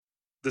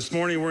This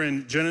morning we're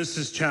in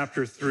Genesis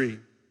chapter 3,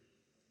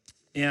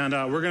 and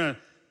we're going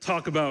to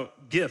talk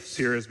about gifts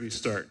here as we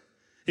start.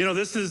 You know,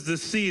 this is the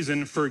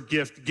season for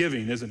gift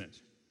giving, isn't it?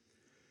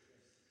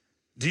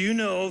 Do you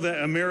know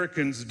that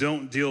Americans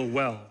don't deal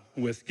well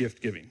with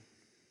gift giving?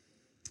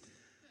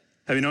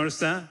 Have you noticed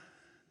that?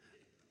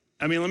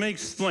 I mean, let me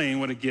explain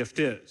what a gift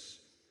is.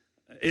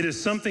 It is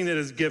something that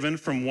is given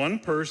from one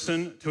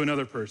person to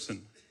another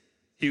person.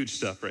 Huge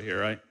stuff right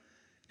here, right?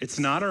 It's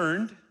not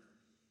earned,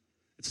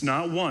 it's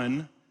not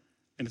won,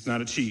 and it's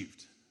not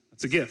achieved.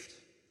 It's a gift.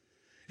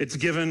 It's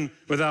given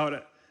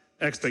without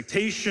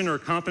expectation or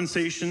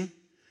compensation,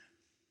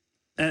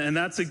 and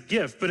that's a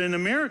gift. But in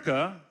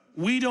America,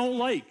 we don't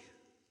like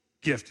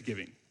gift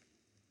giving.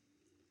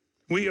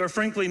 We are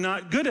frankly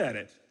not good at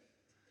it.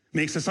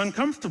 Makes us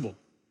uncomfortable.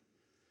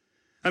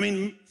 I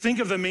mean, think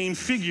of the main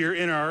figure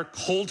in our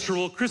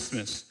cultural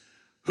Christmas.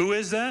 Who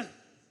is that?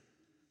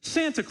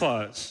 Santa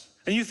Claus.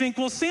 And you think,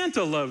 well,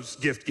 Santa loves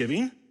gift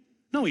giving.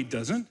 No, he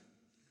doesn't.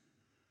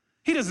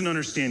 He doesn't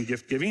understand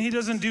gift giving. He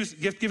doesn't do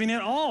gift giving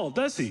at all,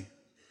 does he?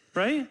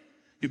 Right?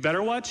 You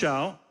better watch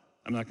out.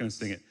 I'm not going to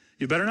sing it.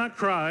 You better not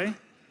cry.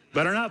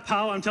 Better not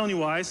pout. I'm telling you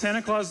why.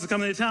 Santa Claus is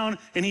coming to town,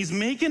 and he's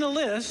making a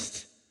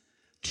list,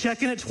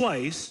 checking it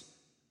twice.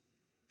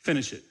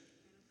 Finish it.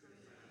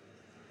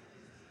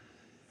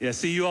 Yeah,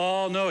 see, you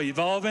all know. You've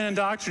all been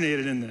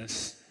indoctrinated in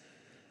this.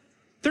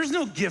 There's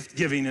no gift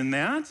giving in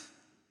that.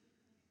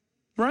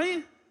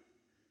 Right?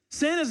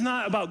 Santa's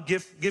not about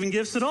giving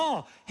gifts at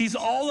all. He's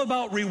all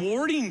about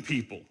rewarding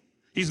people.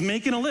 He's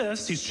making a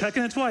list. He's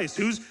checking it twice.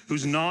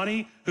 Who's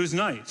naughty, who's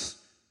nice.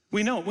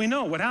 We know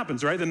what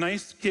happens, right? The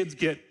nice kids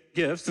get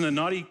gifts, and the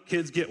naughty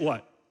kids get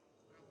what?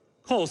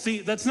 Coal.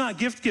 See, that's not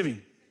gift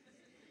giving.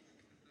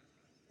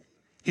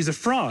 He's a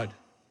fraud.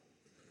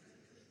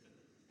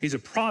 He's a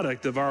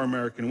product of our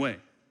American way.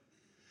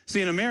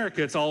 See, in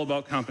America, it's all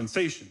about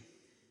compensation.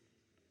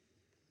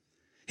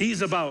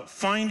 He's about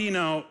finding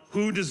out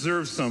who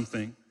deserves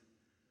something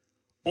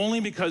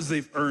only because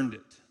they've earned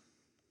it.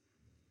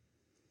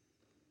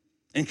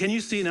 And can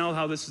you see now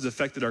how this has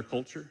affected our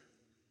culture?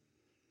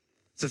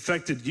 It's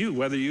affected you,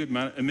 whether you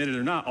admit it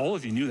or not. All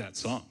of you knew that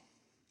song.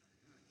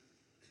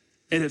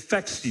 It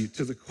affects you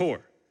to the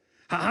core.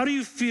 How do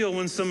you feel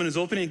when someone is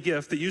opening a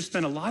gift that you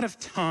spent a lot of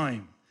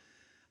time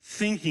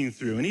thinking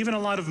through and even a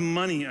lot of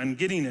money on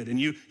getting it, and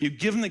you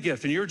give them the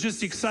gift and you're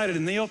just excited,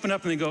 and they open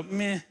up and they go,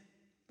 meh.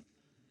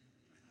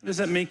 How does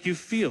that make you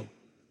feel?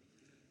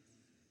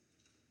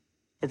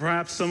 Or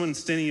perhaps someone's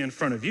standing in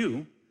front of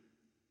you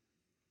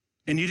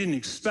and you didn't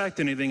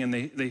expect anything, and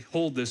they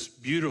hold this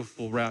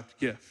beautiful wrapped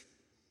gift.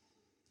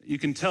 You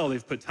can tell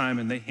they've put time,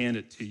 and they hand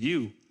it to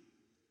you,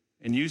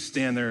 and you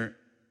stand there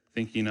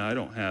thinking, I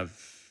don't have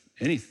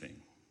anything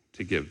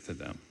to give to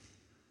them.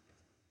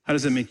 How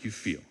does that make you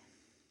feel?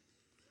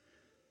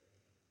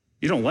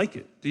 You don't like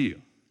it, do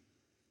you?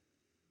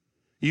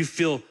 You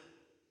feel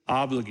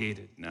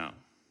obligated now,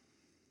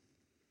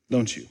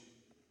 don't you?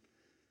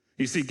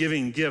 You see,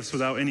 giving gifts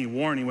without any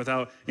warning,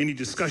 without any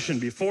discussion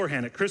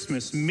beforehand at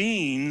Christmas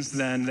means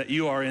then that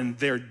you are in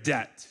their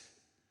debt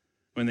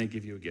when they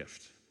give you a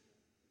gift.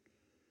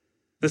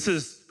 This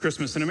is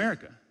Christmas in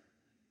America.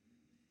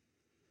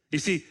 You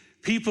see,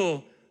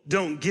 people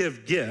don't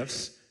give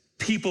gifts.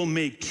 People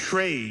make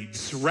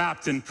trades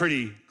wrapped in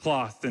pretty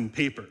cloth and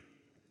paper.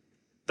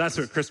 That's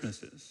what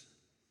Christmas is.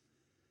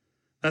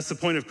 That's the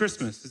point of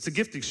Christmas. It's a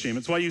gift exchange.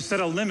 It's why you set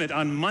a limit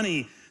on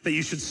money that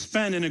you should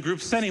spend in a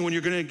group setting when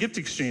you're going to gift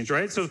exchange,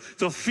 right? So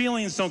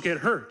feelings don't get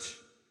hurt.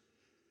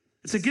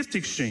 It's a gift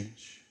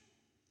exchange.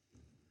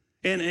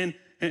 And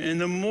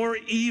the more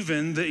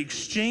even the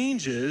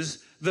exchange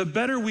is, the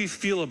better we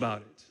feel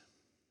about it.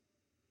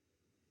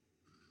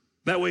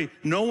 That way,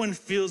 no one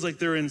feels like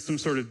they're in some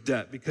sort of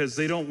debt because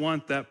they don't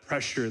want that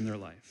pressure in their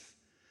life.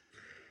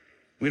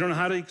 We don't know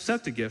how to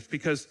accept a gift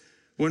because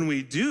when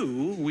we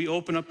do, we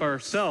open up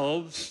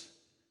ourselves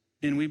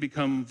and we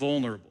become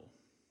vulnerable.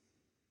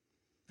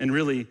 And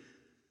really,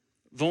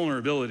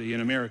 vulnerability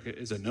in America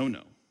is a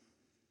no-no.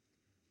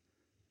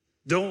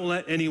 Don't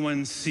let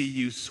anyone see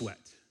you sweat.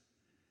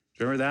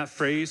 Remember that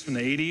phrase from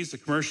the 80s, the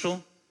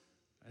commercial?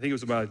 I think it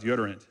was about a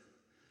deodorant.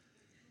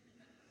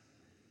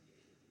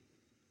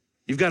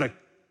 You've got to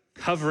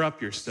cover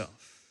up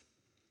yourself.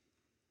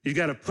 You've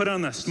got to put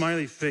on that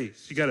smiley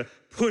face. You've got to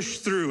push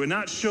through and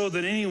not show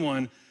that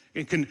anyone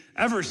can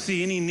ever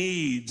see any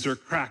needs or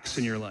cracks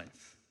in your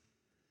life.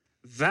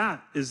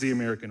 That is the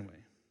American way.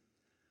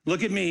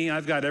 Look at me,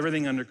 I've got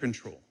everything under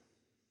control.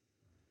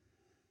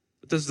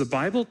 But does the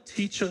Bible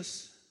teach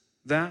us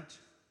that?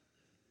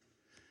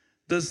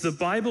 Does the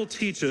Bible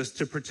teach us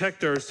to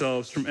protect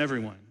ourselves from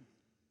everyone,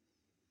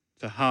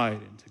 to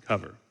hide and to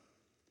cover?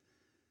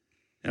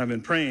 And I've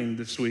been praying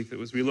this week that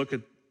as we look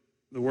at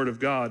the Word of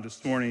God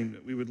this morning,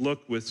 that we would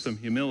look with some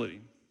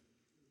humility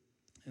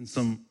and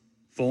some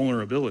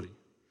vulnerability.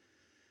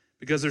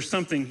 Because there's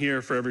something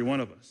here for every one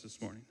of us this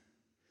morning.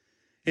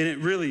 And it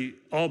really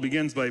all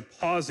begins by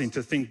pausing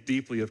to think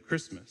deeply of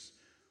Christmas.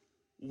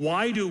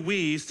 Why do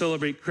we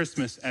celebrate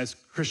Christmas as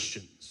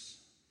Christians?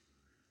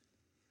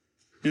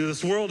 You know,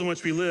 this world in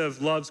which we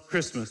live loves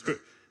Christmas.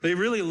 They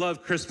really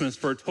love Christmas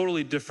for a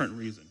totally different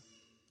reason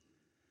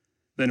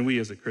than we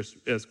as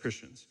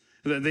Christians.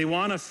 They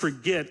want to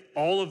forget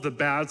all of the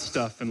bad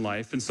stuff in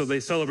life, and so they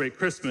celebrate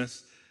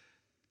Christmas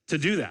to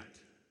do that.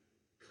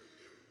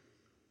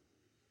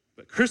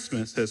 But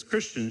Christmas, as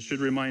Christians,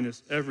 should remind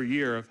us every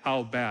year of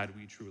how bad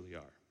we truly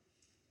are.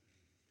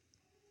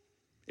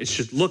 It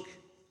should look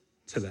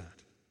to that.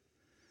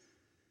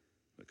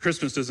 But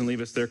Christmas doesn't leave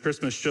us there.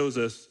 Christmas shows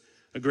us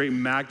a great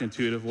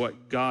magnitude of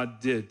what God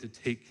did to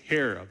take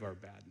care of our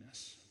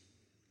badness.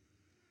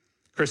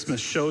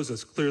 Christmas shows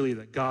us clearly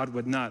that God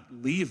would not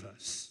leave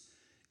us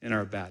in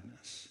our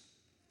badness.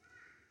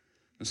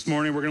 This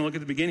morning, we're going to look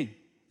at the beginning,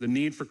 the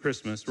need for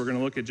Christmas. We're going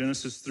to look at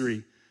Genesis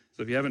 3.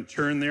 So if you haven't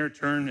turned there,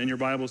 turn in your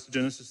Bibles to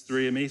Genesis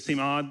 3. It may seem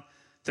odd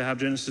to have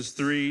Genesis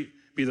 3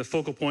 be the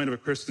focal point of a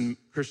Christian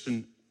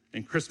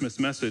and Christmas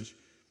message.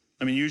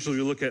 I mean, usually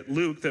we look at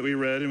Luke that we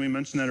read, and we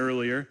mentioned that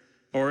earlier,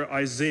 or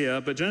Isaiah,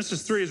 but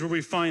Genesis 3 is where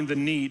we find the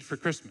need for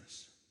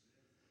Christmas.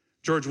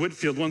 George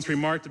Whitefield once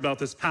remarked about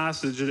this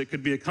passage that it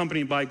could be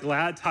accompanied by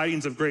glad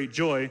tidings of great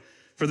joy,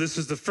 for this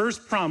is the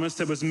first promise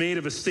that was made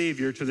of a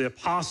Savior to the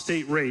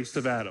apostate race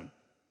of Adam.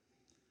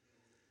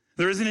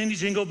 There isn't any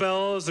jingle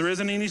bells, there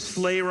isn't any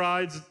sleigh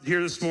rides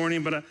here this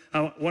morning, but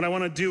what I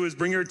want to do is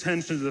bring your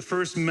attention to the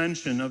first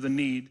mention of the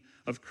need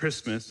of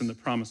Christmas and the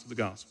promise of the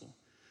gospel.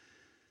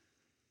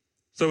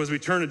 So as we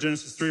turn to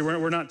Genesis 3,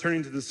 we're not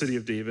turning to the city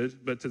of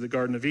David, but to the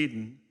Garden of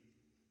Eden.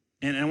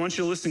 And I want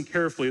you to listen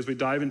carefully as we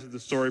dive into the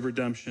story of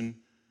redemption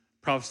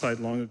prophesied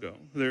long ago.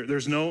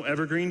 There's no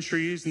evergreen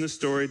trees in this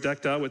story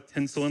decked out with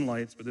tinsel and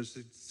lights, but there's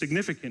a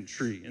significant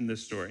tree in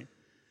this story,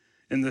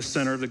 in the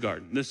center of the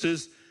garden. This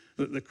is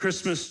the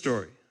Christmas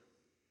story,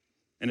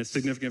 and it's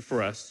significant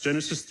for us.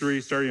 Genesis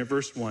 3, starting at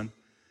verse 1.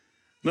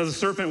 Now the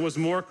serpent was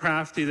more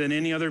crafty than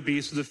any other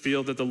beast of the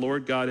field that the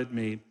Lord God had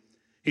made.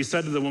 He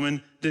said to the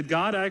woman, "Did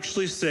God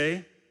actually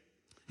say,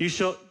 'You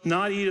shall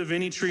not eat of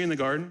any tree in the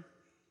garden'?"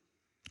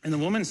 And the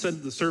woman said to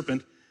the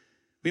serpent,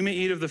 "We may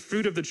eat of the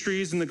fruit of the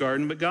trees in the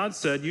garden, but God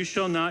said, 'You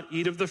shall not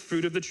eat of the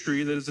fruit of the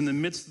tree that is in the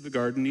midst of the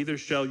garden, neither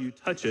shall you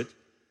touch it,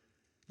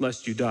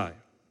 lest you die.'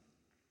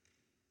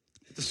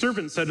 But the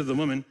serpent said to the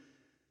woman,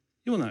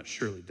 'You will not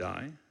surely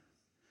die,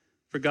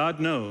 for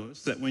God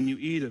knows that when you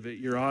eat of it,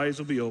 your eyes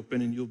will be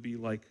open and you'll be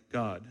like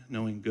God,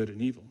 knowing good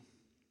and evil.'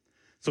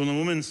 So when the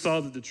woman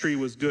saw that the tree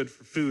was good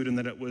for food and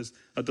that it was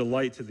a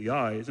delight to the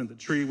eyes, and the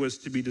tree was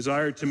to be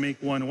desired to make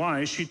one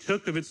wise, she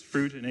took of its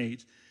fruit and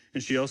ate.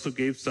 And she also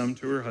gave some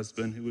to her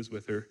husband who was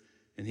with her,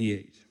 and he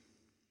ate.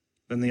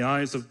 Then the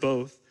eyes of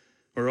both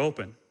were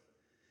open,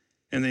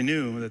 and they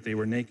knew that they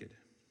were naked.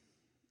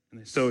 And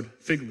they sewed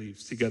fig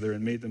leaves together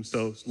and made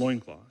themselves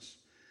loincloths.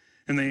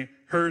 And they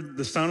heard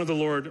the sound of the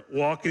Lord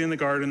walking in the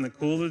garden in the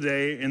cool of the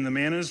day, and the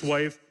man and his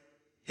wife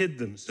hid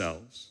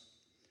themselves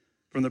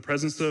from the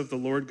presence of the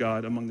Lord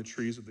God among the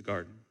trees of the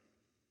garden.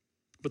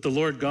 But the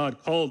Lord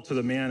God called to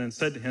the man and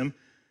said to him,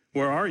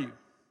 'Where are you?'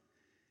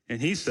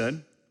 And he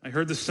said, 'I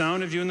heard the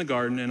sound of you in the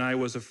garden, and I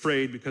was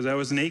afraid because I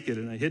was naked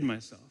and I hid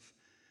myself.'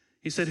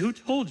 He said, 'Who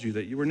told you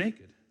that you were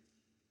naked?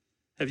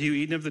 Have you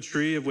eaten of the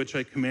tree of which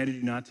I commanded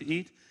you not to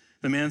eat?'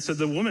 The man said,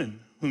 'The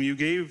woman whom you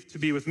gave to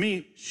be with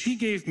me, she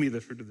gave me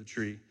the fruit of the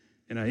tree,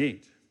 and I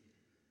ate.'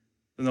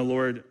 Then the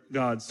Lord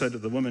God said to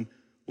the woman,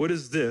 'What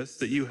is this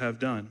that you have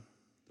done?'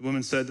 The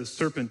woman said, 'The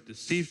serpent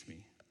deceived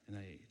me, and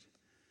I ate.'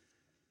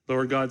 The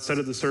Lord God said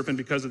to the serpent,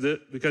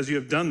 'Because you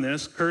have done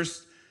this,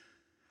 cursed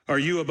are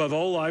you above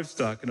all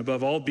livestock and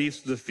above all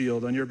beasts of the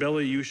field. On your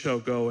belly you shall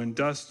go, and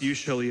dust you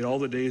shall eat all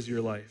the days of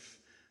your life.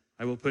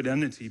 I will put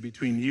enmity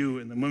between you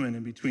and the woman,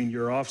 and between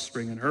your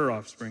offspring and her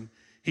offspring.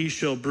 He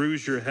shall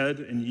bruise your head,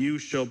 and you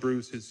shall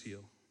bruise his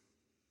heel.'"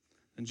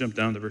 And jump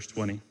down to verse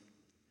 20.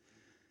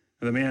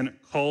 "And the man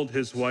called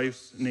his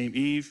wife's name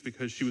Eve,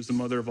 because she was the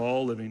mother of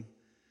all living.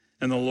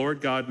 And the Lord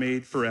God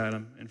made for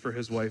Adam and for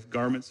his wife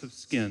garments of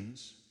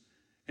skins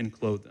and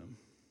clothed them."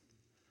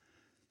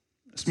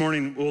 This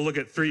morning, we'll look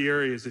at 3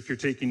 areas. If you're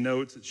taking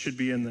notes, it should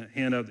be in the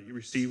handout that you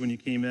received when you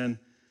came in.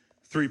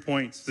 3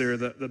 points there.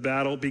 The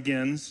battle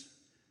begins.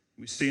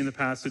 We see in the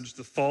passage,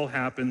 the fall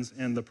happens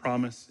and the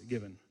promise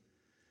given.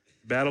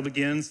 The battle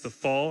begins, the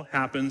fall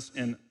happens,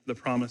 and the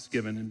promise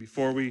given. And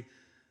before we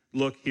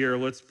look here,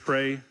 let's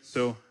pray.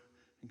 So I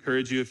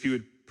encourage you, if you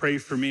would pray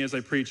for me as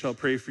I preach, I'll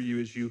pray for you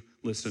as you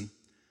listen.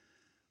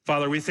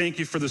 Father, we thank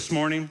you for this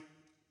morning,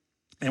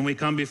 and we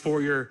come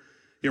before your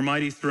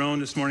mighty throne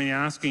this morning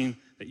asking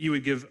that you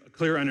would give a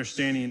clear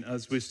understanding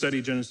as we study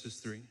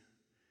Genesis 3.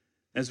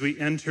 As we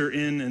enter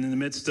in and in the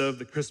midst of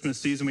the Christmas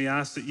season, we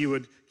ask that you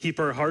would keep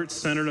our hearts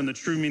centered on the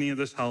true meaning of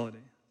this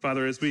holiday.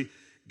 Father, as we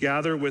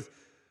gather with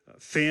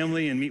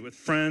family and meet with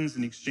friends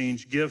and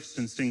exchange gifts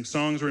and sing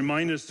songs,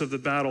 remind us of the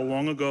battle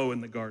long ago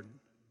in the garden.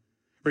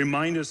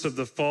 Remind us of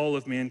the fall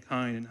of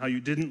mankind and how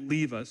you didn't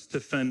leave us to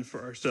fend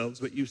for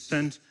ourselves, but you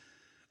sent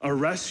a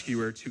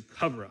rescuer to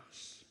cover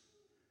us.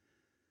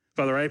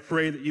 Father, I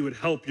pray that you would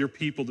help your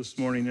people this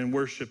morning in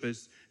worship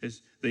as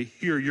they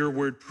hear your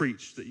word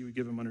preached, that you would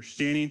give them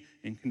understanding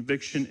and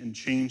conviction and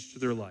change to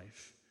their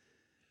life.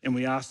 And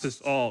we ask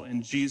this all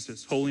in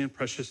Jesus' holy and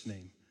precious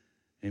name.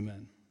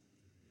 Amen.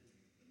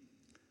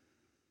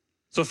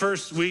 So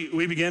first,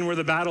 we begin where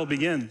the battle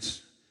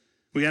begins.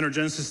 We enter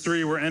Genesis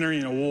 3, we're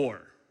entering a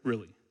war,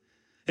 really.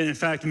 And in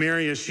fact,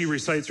 Mary, as she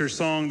recites her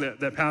song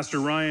that Pastor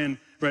Ryan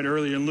read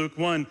earlier in Luke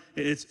 1,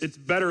 it's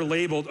better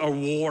labeled a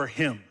war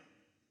hymn.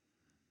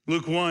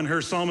 Luke 1,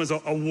 her psalm is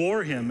a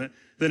war hymn.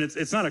 Then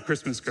it's not a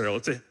Christmas carol,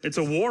 it's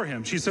a war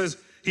hymn. She says,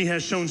 he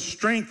has shown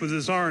strength with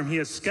his arm. He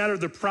has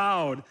scattered the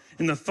proud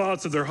in the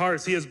thoughts of their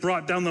hearts. He has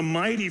brought down the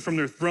mighty from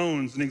their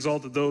thrones and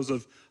exalted those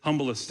of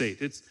humble estate.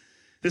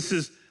 This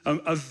is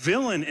a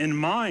villain in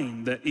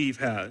mind that Eve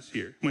has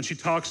here when she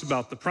talks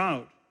about the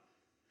proud.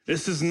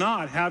 This is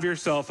not have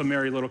yourself a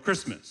merry little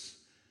Christmas.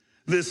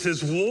 This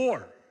is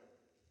war.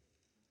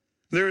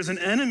 There is an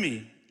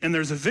enemy and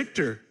there's a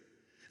victor.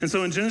 And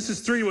so in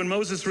Genesis 3, when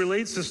Moses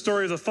relates the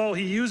story of the fall,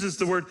 he uses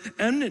the word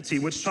enmity,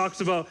 which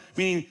talks about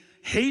meaning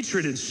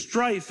hatred and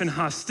strife and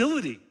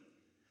hostility.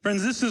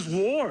 Friends, this is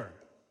war.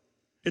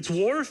 It's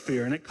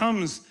warfare, and it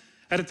comes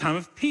at a time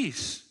of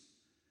peace.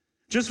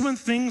 Just when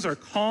things are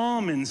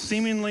calm and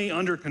seemingly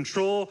under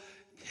control,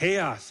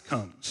 chaos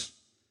comes.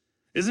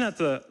 Isn't that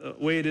the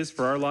way it is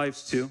for our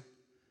lives too?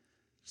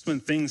 Just when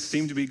things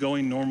seem to be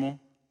going normal,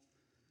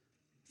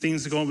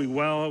 things are going to be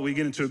well, we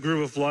get into a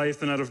groove of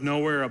life, and out of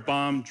nowhere, a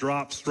bomb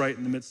drops right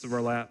in the midst of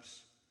our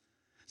laps.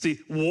 See,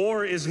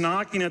 war is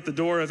knocking at the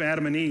door of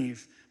Adam and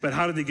Eve, but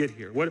how did they get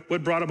here?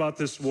 What brought about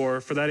this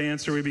war? For that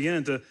answer, we begin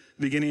at the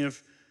beginning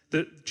of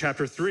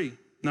chapter 3.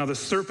 Now the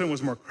serpent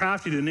was more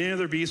crafty than any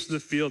other beast of the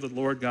field that the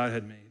Lord God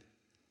had made.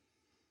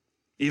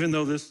 Even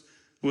though this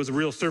was a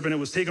real serpent, it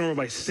was taken over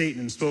by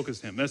Satan and spoke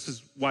as him. This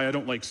is why I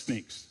don't like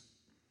snakes.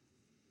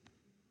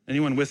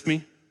 Anyone with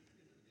me?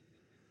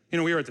 You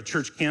know, we were at the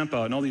church camp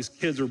out, and all these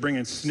kids were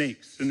bringing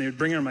snakes, and they would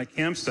bring them to my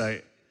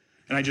campsite,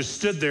 and I just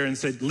stood there and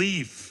said,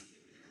 leave.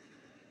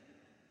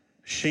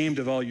 Ashamed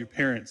of all you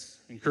parents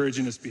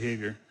encouraging this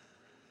behavior.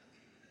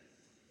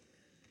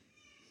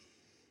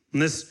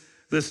 And this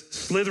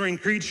slithering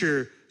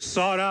creature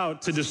sought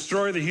out to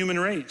destroy the human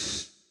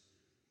race.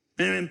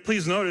 And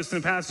please notice in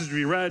the passage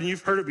we read, and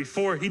you've heard it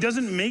before, he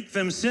doesn't make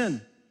them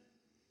sin.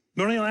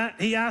 But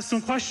he asked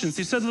them questions.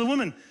 He said to the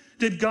woman,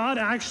 did God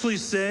actually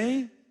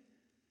say,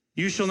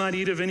 you shall not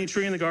eat of any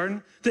tree in the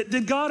garden?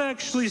 Did God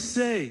actually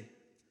say?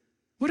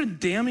 What a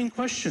damning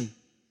question.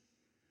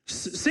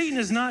 Satan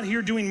is not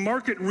here doing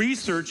market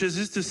research as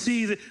is to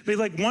see that they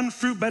like one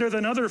fruit better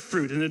than other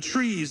fruit in the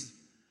trees.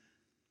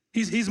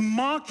 He's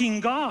mocking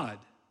God.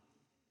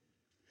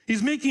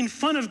 He's making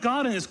fun of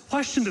God in his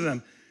question to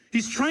them.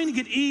 He's trying to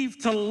get Eve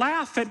to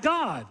laugh at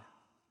God.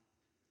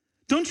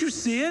 Don't you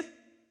see it?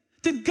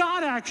 Did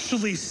God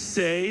actually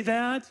say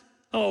that?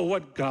 Oh,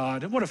 what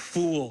God? What a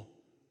fool.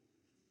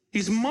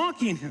 He's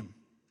mocking him.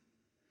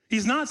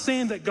 He's not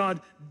saying that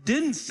God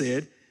didn't say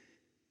it.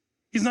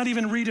 He's not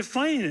even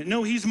redefining it.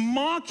 No, he's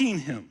mocking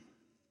him.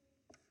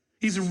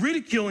 He's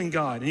ridiculing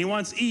God, and he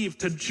wants Eve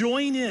to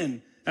join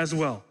in as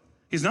well.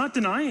 He's not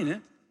denying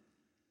it,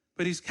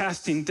 but he's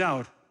casting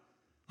doubt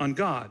on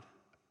God.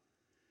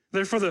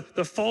 Therefore,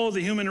 the fall of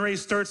the human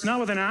race starts not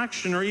with an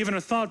action or even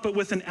a thought, but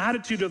with an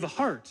attitude of the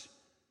heart.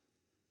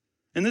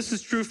 And this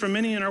is true for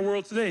many in our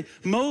world today.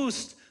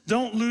 Most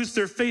don't lose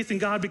their faith in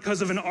God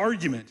because of an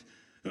argument.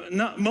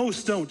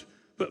 Most don't,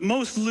 but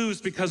most lose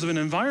because of an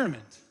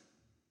environment.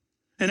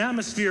 An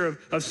atmosphere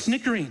of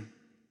snickering,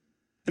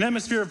 an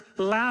atmosphere of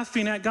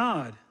laughing at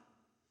God.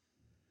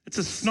 It's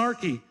a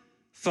snarky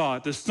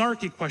thought, the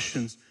snarky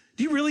questions.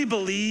 Do you really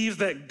believe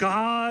that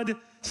God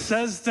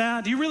says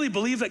that? Do you really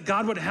believe that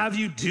God would have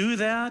you do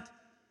that?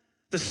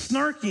 The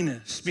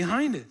snarkiness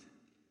behind it,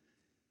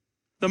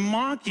 the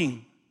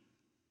mocking.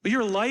 But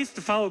your life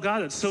to follow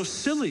God, it's so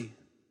silly. It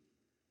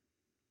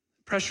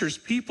pressures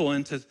people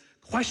into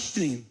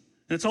questioning, and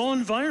it's all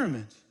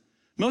environment.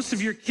 Most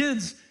of your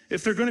kids,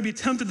 if they're going to be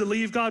tempted to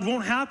leave God,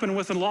 won't happen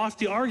with a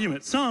lofty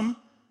argument. Some,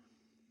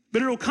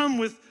 but it'll come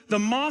with the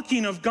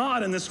mocking of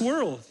God in this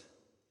world.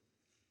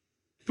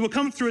 It will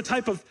come through a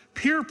type of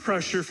peer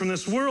pressure from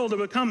this world. It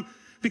will come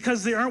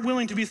because they aren't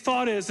willing to be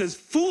thought as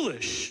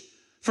foolish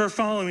for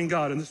following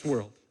God in this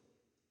world.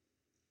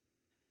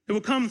 It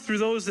will come through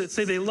those that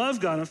say they love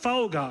God and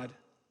follow God.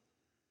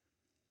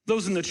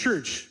 Those in the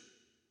church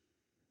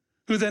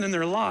who then in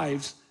their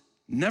lives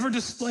never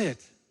display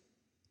it.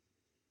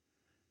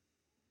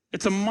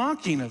 It's a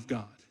mocking of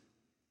God.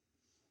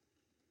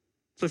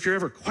 So if you're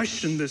ever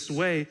questioned this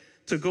way,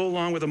 to go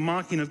along with a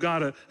mocking of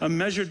God, a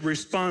measured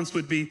response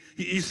would be,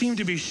 you seem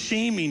to be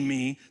shaming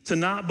me to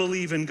not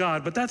believe in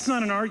God, but that's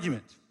not an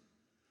argument.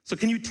 So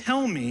can you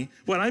tell me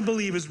what I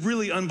believe is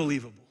really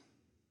unbelievable?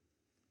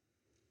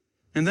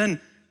 And then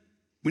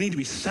we need to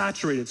be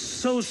saturated,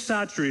 so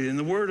saturated in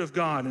the Word of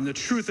God and the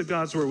truth of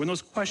God's Word. When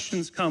those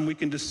questions come, we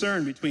can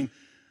discern between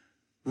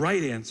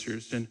right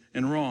answers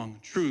and wrong,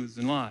 truths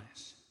and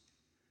lies.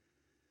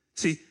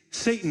 See,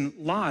 Satan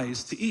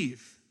lies to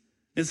Eve.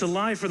 It's a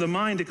lie for the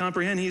mind to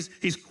comprehend.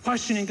 He's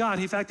questioning God.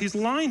 In fact, he's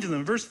lying to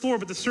them. Verse 4,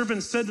 but the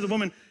serpent said to the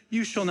woman,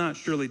 you shall not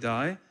surely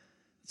die.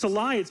 It's a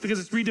lie. It's because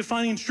it's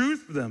redefining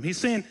truth for them. He's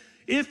saying,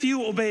 if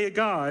you obey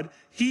God,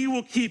 he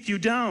will keep you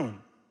down.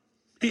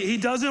 He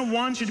doesn't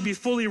want you to be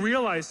fully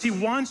realized. He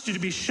wants you to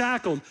be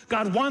shackled.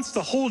 God wants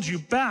to hold you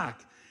back.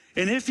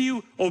 And if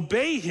you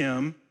obey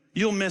him,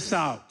 you'll miss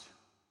out.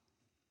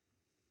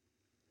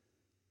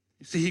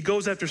 You see, he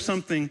goes after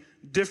something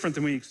different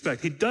than we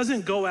expect. He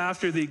doesn't go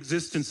after the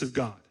existence of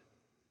God.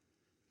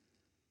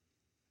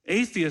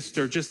 Atheists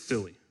are just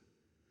silly.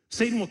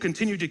 Satan will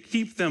continue to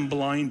keep them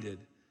blinded,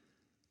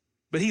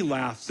 but he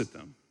laughs at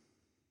them.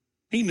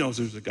 He knows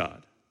there's a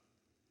God.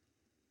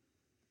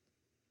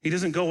 He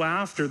doesn't go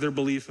after their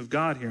belief of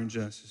God here in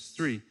Genesis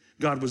 3.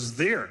 God was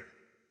there.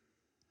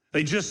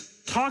 They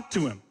just talked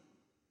to him.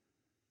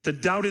 To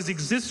doubt his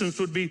existence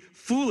would be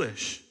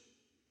foolish.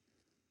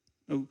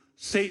 No,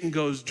 Satan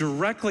goes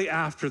directly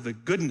after the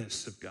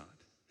goodness of God.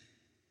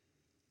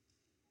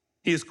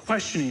 He is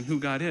questioning who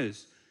God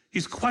is.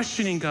 He's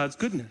questioning God's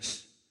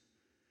goodness.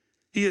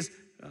 He is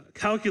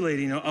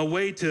calculating a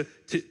way to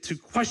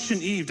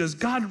question Eve. Does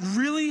God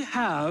really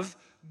have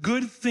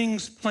good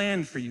things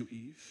planned for you,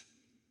 Eve?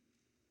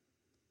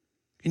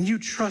 Can you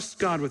trust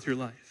God with your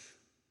life?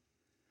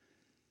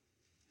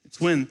 It's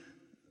when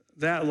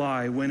that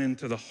lie went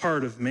into the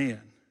heart of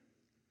man.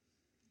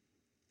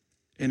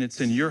 And it's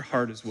in your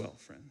heart as well,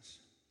 friends.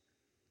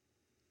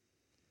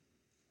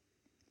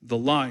 The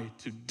lie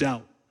to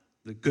doubt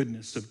the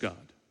goodness of God.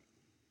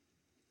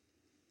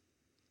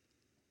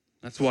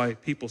 That's why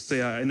people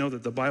say, I know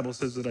that the Bible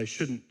says that I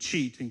shouldn't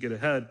cheat and get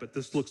ahead, but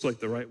this looks like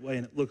the right way,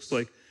 and it looks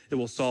like it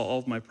will solve all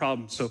of my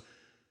problems. So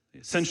they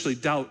essentially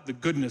doubt the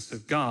goodness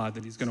of God,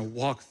 that he's going to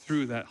walk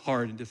through that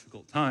hard and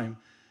difficult time.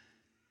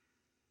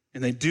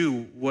 And they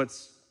do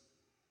what's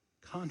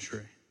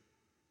contrary.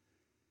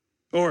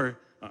 Or,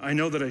 I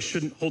know that I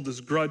shouldn't hold this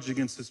grudge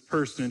against this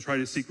person and try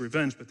to seek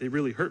revenge, but they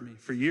really hurt me.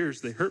 For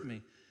years, they hurt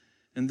me,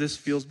 and this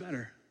feels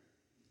better.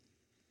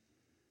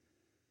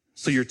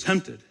 So you're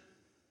tempted.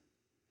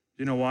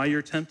 You know why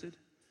you're tempted?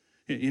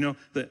 You know,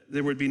 that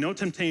there would be no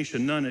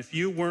temptation, none, if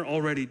you weren't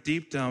already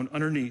deep down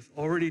underneath,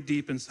 already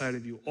deep inside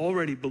of you,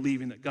 already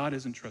believing that God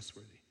isn't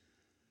trustworthy.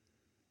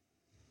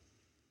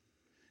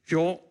 If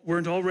you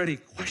weren't already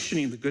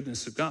questioning the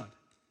goodness of God.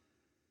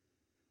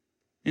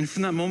 And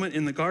from that moment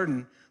in the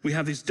garden, we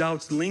have these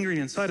doubts lingering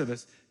inside of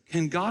us.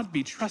 Can God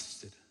be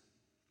trusted?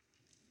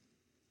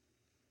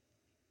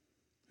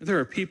 There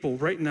are people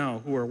right now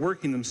who are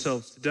working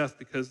themselves to death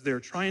because they're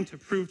trying to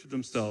prove to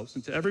themselves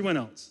and to everyone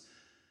else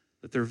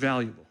that they're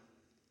valuable.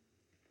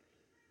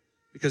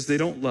 Because they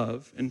don't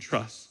love and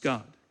trust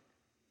God.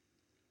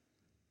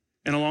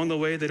 And along the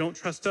way, they don't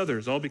trust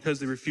others, all because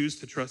they refuse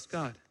to trust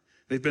God.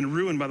 They've been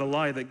ruined by the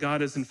lie that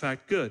God is in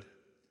fact good.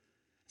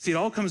 See, it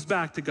all comes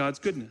back to God's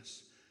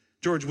goodness.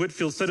 George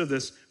Whitefield said of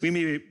this, we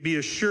may be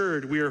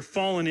assured we are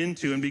fallen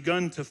into and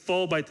begun to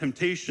fall by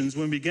temptations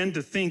when we begin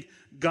to think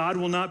God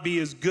will not be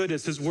as good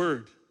as his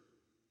word.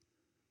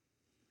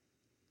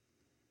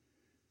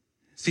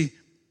 See,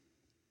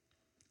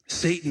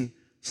 Satan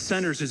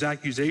centers his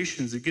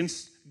accusations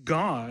against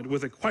God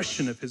with a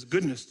question of his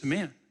goodness to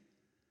man.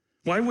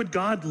 Why would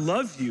God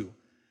love you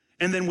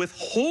and then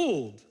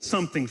withhold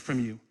something from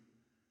you?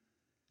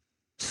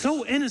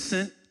 So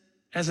innocent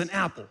as an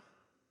apple.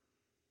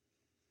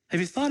 Have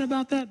you thought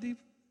about that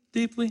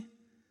deeply?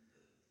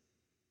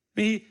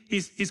 I mean,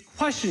 he's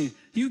questioning.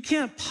 You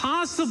can't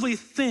possibly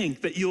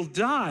think that you'll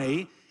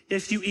die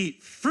if you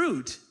eat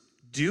fruit,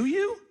 do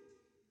you?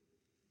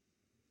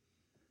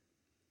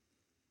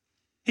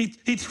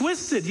 He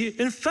twisted.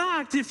 In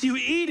fact, if you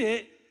eat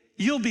it,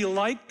 you'll be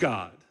like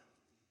God.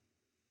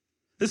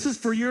 This is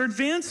for your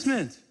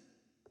advancement.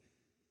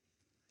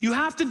 You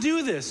have to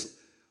do this,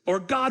 or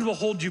God will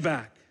hold you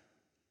back.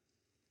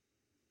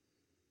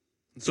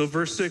 And so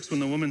verse 6, when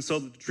the woman saw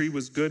that the tree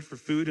was good for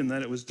food and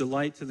that it was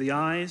delight to the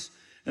eyes,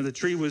 and the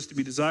tree was to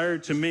be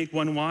desired to make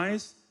one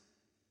wise,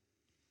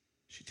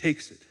 she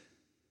takes it.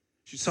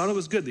 She saw it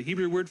was good. The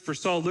Hebrew word for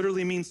saw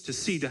literally means to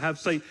see, to have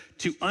sight,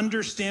 to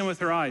understand with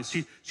her eyes.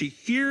 She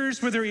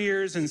hears with her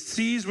ears and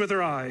sees with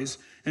her eyes,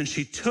 and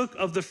she took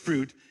of the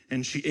fruit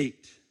and she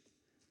ate.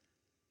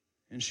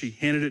 And she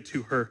handed it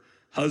to her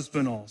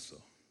husband also.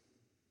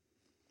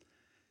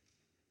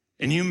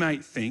 And you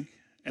might think,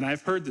 and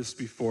I've heard this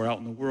before out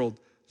in the world,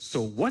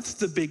 so what's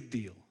the big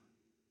deal?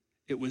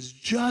 It was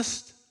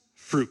just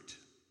fruit.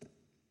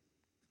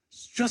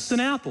 It's just an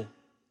apple.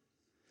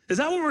 Is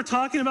that what we're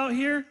talking about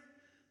here?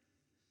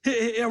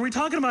 Are we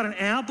talking about an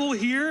apple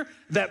here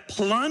that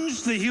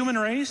plunged the human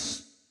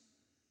race?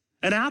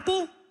 An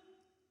apple?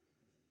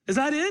 Is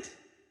that it?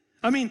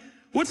 I mean,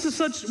 what's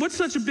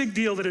such a big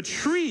deal that a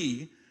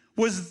tree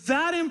was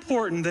that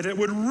important that it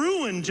would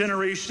ruin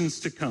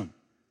generations to come?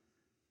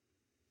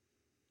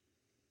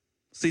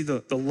 See,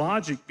 the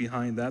logic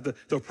behind that,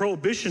 the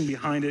prohibition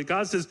behind it,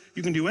 God says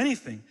you can do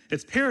anything.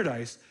 It's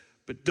paradise,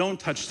 but don't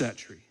touch that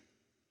tree.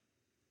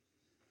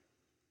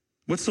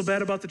 What's so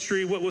bad about the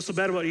tree? What's so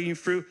bad about eating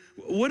fruit?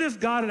 What if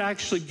God had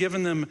actually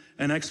given them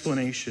an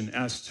explanation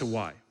as to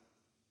why?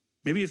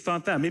 Maybe you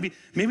thought that.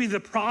 Maybe the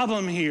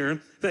problem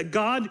here, that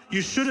God,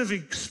 you should have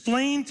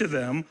explained to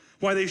them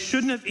why they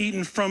shouldn't have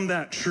eaten from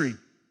that tree.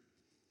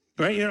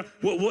 right?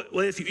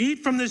 If you eat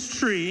from this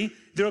tree,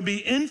 there will be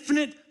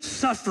infinite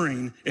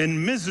suffering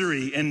and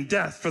misery and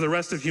death for the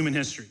rest of human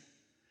history.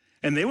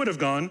 And they would have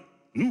gone,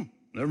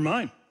 never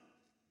mind.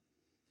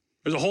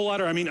 There's a whole lot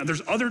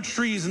there's other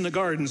trees in the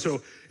garden.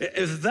 So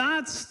if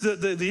that's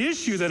the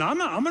issue, then I'm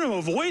going to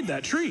avoid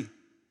that tree,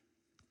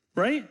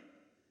 right?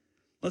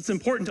 Well, it's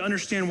important to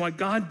understand why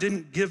God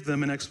didn't give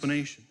them an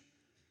explanation.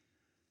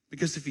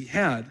 Because if he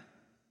had,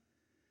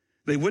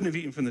 they wouldn't have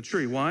eaten from the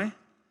tree. Why?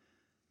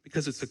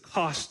 Because it's a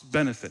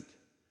cost-benefit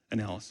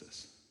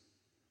analysis.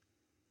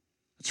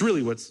 That's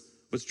really what's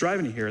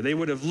driving it here. They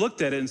would have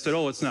looked at it and said,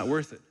 oh, it's not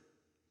worth it.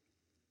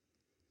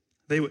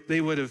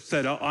 They would have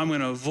said, oh, I'm going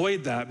to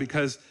avoid that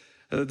because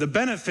the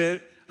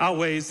benefit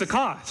outweighs the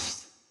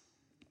cost.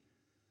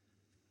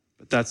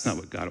 But that's not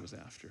what God was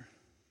after.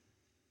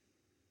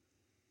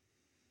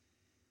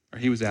 Or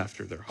he was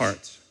after their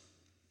hearts.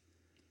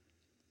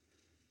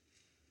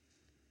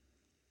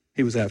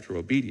 He was after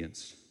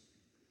obedience.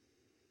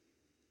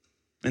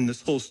 And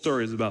this whole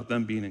story is about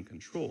them being in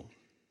control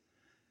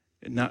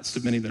and not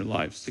submitting their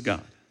lives to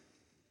God.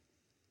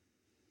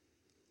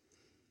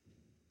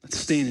 That's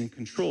staying in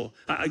control.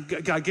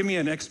 God, give me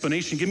an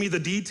explanation. Give me the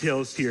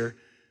details here,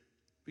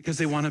 because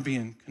they want to be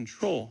in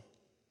control.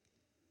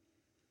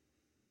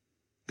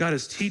 God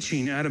is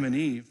teaching Adam and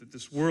Eve that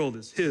this world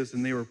is his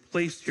and they were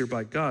placed here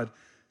by God,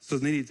 so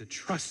they need to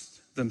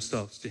trust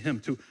themselves to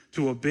him,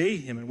 to obey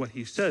him and what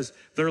he says.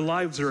 Their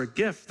lives are a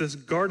gift. This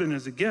garden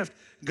is a gift.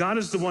 God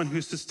is the one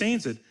who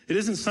sustains it. It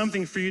isn't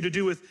something for you to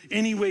do with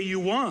any way you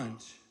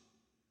want.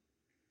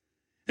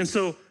 And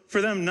so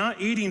for them,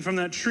 not eating from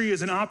that tree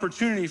is an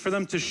opportunity for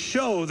them to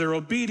show their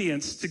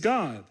obedience to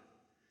God.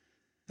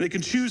 They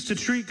can choose to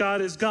treat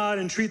God as God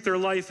and treat their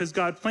life as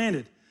God planned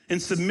it, in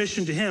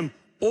submission to him,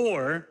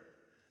 or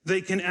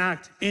they can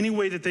act any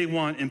way that they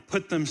want and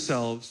put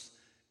themselves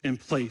in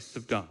place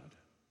of God.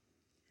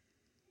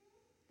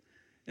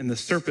 And the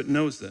serpent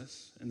knows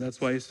this, and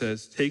that's why he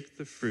says, take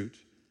the fruit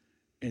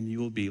and you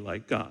will be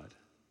like God.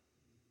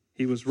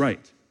 He was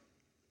right.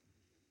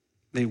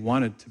 They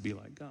wanted to be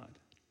like God.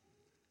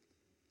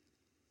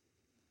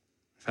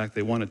 In fact,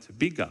 they wanted to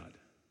be God,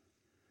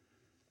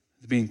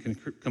 to be in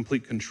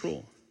complete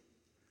control.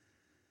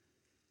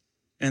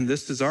 And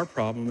this is our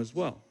problem as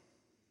well.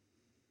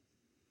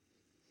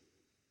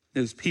 It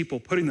is people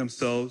putting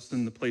themselves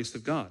in the place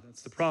of God.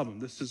 That's the problem.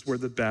 This is where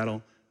the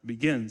battle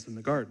begins in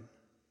the garden.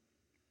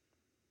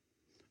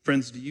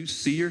 Friends, do you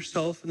see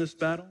yourself in this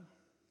battle?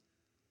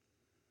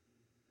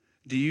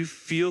 Do you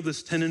feel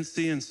this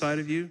tendency inside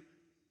of you?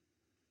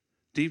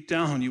 Deep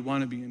down, you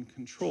want to be in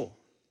control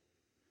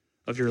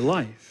of your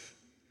life.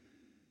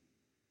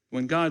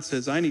 When God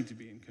says, I need to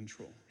be in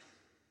control.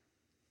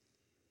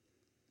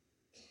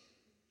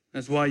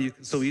 That's why you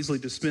can so easily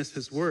dismiss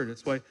his word.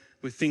 That's why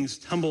when things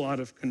tumble out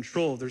of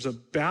control, there's a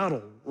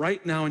battle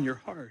right now in your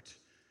heart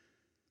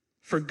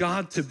for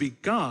God to be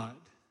God,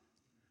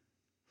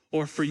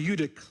 or for you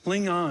to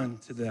cling on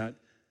to that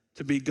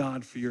to be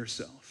God for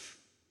yourself.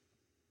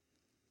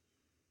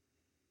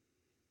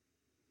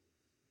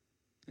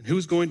 And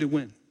who's going to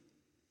win?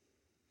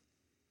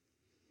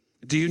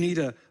 Do you need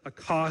a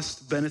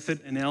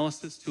cost-benefit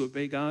analysis to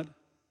obey God?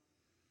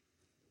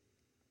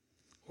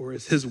 Or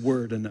is his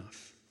word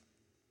enough?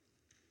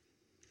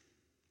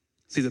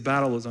 See, the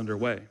battle is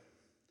underway.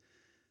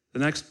 The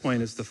next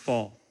point is the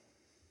fall.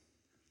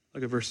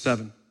 Look at verse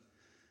 7.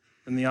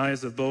 And the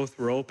eyes of both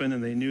were open,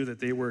 and they knew that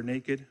they were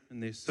naked,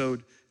 and they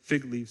sewed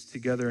fig leaves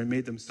together and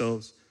made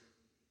themselves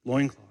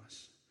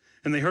loincloths.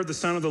 And they heard the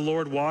sound of the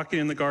Lord walking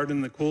in the garden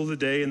in the cool of the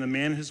day, and the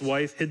man and his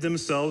wife hid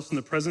themselves from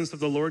the presence of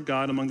the Lord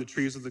God among the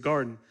trees of the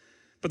garden.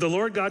 But the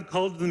Lord God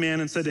called to the man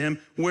and said to him,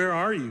 where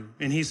are you?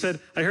 And he said,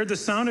 I heard the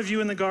sound of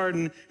you in the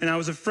garden, and I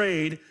was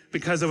afraid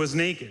because I was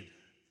naked,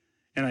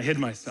 and I hid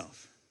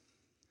myself.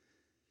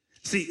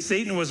 See,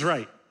 Satan was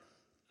right.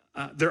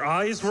 Their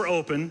eyes were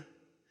open,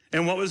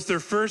 and what was their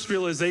first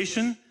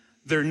realization?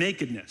 Their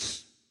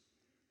nakedness.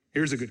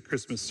 Here's a good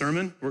Christmas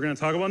sermon. We're going to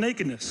talk about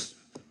nakedness.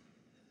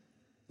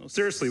 No,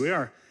 seriously, we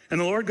are. And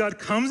the Lord God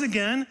comes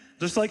again,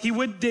 just like he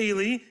would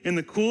daily, in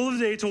the cool of the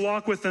day to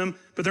walk with them,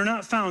 but they're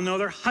not found. No,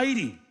 they're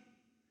hiding.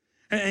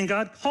 And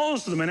God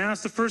calls to them and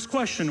asks the first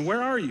question,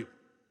 where are you?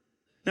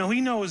 Now, he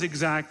knows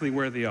exactly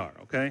where they are,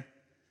 okay?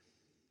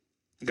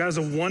 God is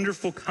a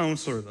wonderful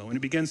counselor, though, and he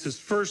begins his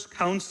first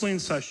counseling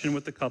session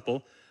with the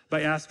couple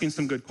by asking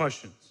some good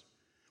questions.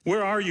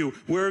 Where are you?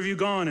 Where have you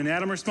gone? And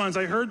Adam responds,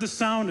 I heard the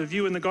sound of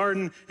you in the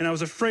garden, and I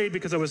was afraid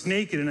because I was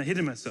naked, and I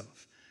hid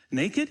myself.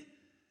 Naked?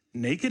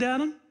 Naked,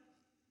 Adam?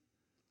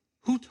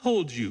 Who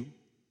told you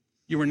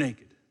you were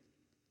naked?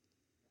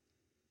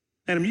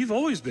 Adam, you've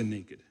always been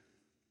naked.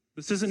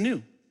 This isn't new.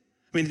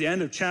 I mean, at the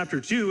end of chapter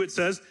 2, it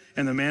says,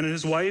 and the man and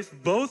his wife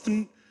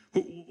and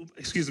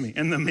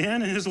the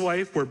man and his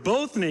wife were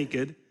both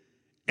naked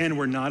and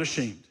were not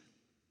ashamed.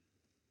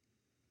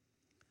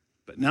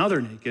 But now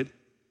they're naked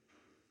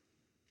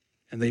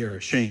and they are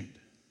ashamed.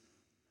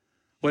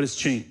 What has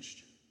changed?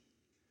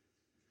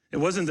 It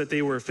wasn't that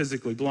they were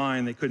physically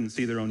blind, they couldn't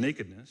see their own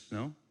nakedness.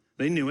 No,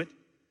 they knew it,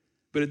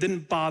 but it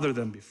didn't bother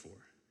them before.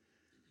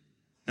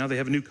 Now they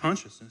have a new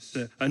consciousness,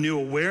 a new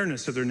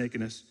awareness of their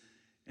nakedness,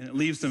 and it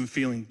leaves them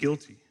feeling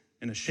guilty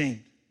and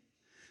ashamed.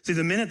 See,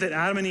 the minute that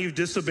Adam and Eve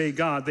disobey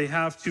God, they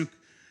have to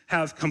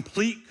have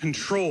complete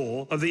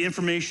control of the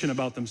information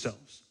about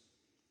themselves.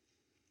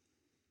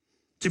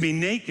 To be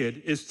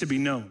naked is to be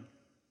known.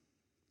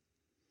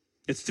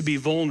 It's to be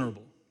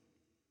vulnerable.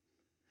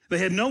 They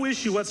had no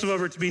issue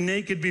whatsoever to be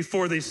naked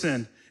before they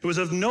sinned. It was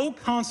of no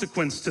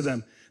consequence to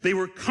them. They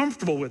were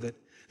comfortable with it.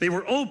 They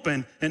were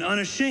open and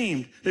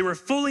unashamed. They were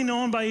fully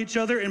known by each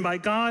other and by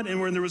God, and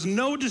where there was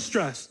no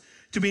distress.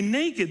 To be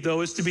naked,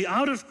 though, is to be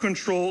out of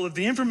control of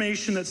the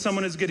information that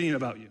someone is getting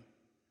about you.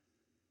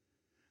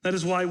 That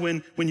is why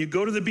when you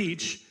go to the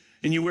beach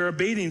and you wear a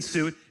bathing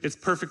suit, it's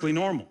perfectly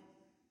normal.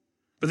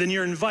 But then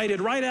you're invited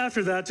right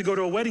after that to go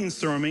to a wedding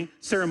ceremony,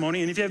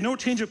 and if you have no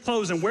change of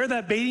clothes and wear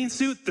that bathing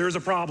suit, there's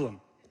a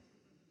problem.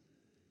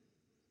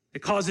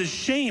 It causes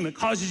shame. It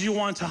causes you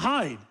want to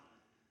hide.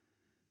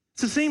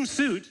 It's the same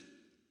suit,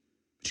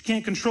 but you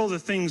can't control the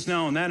things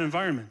now in that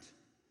environment.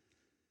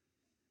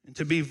 And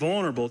to be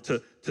vulnerable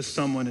to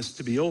someone is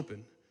to be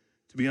open,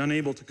 to be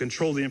unable to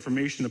control the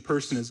information a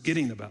person is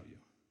getting about you.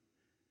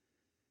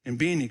 And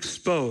being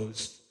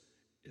exposed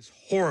is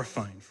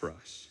horrifying for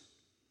us.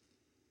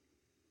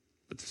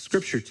 But the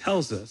scripture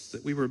tells us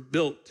that we were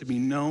built to be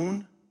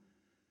known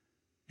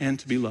and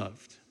to be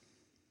loved.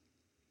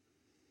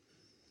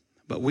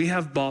 But we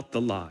have bought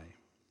the lie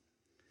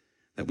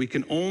that we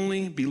can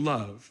only be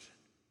loved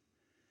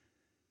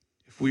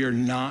if we are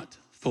not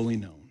fully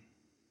known.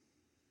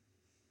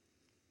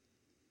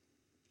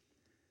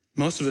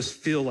 Most of us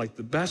feel like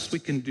the best we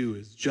can do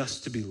is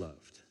just to be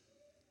loved.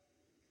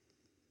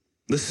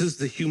 This is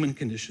the human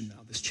condition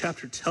now. This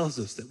chapter tells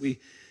us that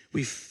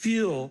we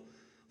feel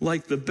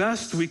like the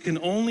best we can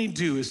only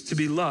do is to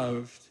be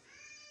loved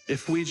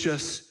if we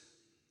just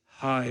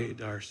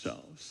hide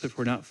ourselves, if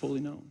we're not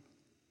fully known.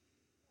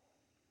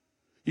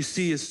 You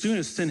see, as soon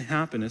as sin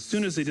happened, as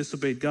soon as they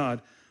disobeyed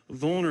God,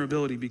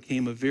 vulnerability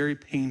became a very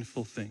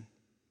painful thing.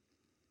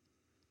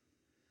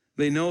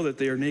 They know that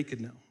they are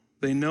naked now.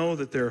 They know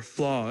that there are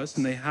flaws,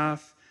 and they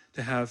have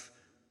to have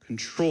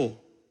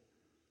control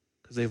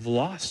because they've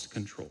lost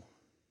control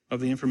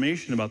of the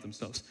information about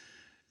themselves.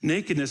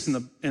 Nakedness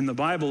in the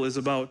Bible is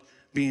about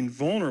being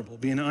vulnerable,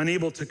 being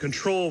unable to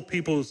control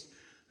people's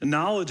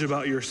knowledge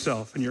about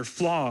yourself and your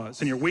flaws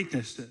and your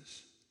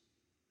weaknesses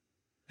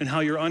and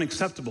how you're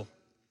unacceptable.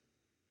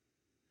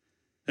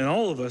 And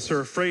all of us are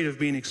afraid of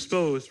being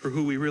exposed for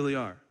who we really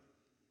are.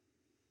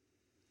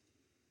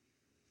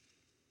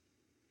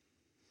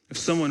 If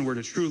someone were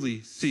to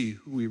truly see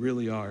who we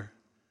really are,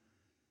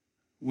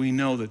 we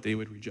know that they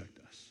would reject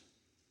us.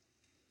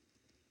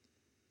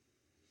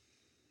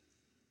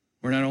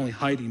 We're not only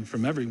hiding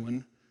from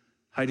everyone,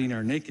 hiding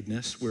our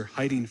nakedness, we're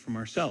hiding from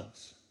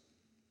ourselves.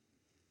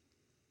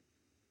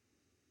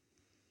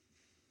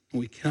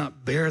 We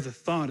cannot bear the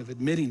thought of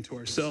admitting to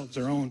ourselves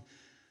our own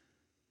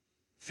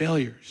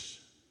failures.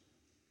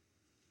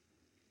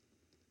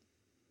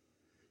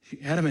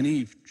 Adam and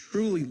Eve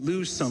truly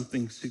lose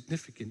something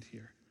significant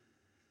here.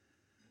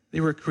 They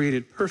were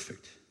created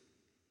perfect.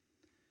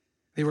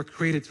 They were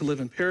created to live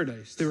in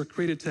paradise. They were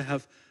created to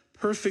have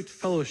perfect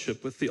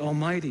fellowship with the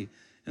Almighty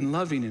and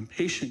loving and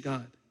patient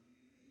God.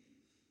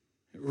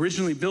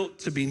 Originally built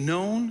to be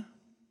known,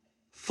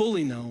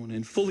 fully known,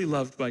 and fully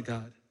loved by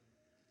God.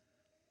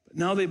 But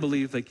now they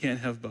believe they can't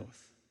have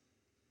both.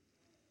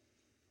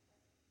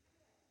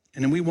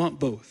 And we want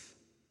both.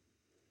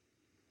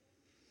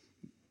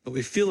 But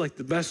we feel like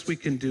the best we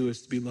can do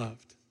is to be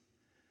loved.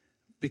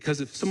 Because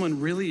if someone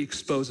really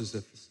exposes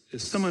us,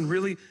 if someone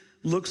really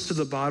looks to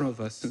the bottom of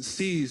us and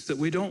sees that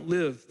we don't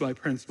live by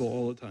principle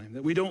all the time,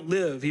 that we don't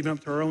live even up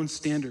to our own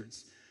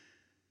standards,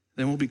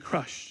 then we'll be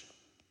crushed.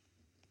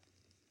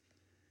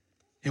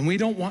 And we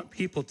don't want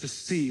people to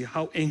see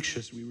how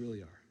anxious we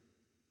really are,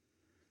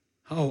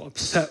 how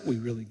upset we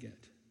really get,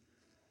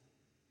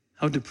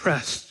 how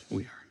depressed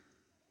we are,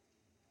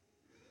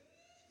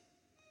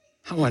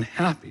 how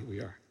unhappy we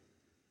are,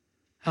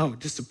 how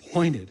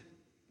disappointed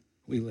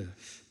we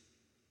live,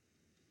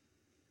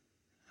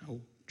 how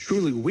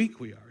truly weak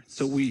we are.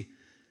 So we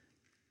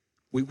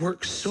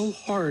work so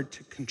hard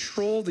to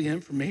control the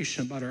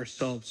information about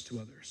ourselves to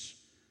others.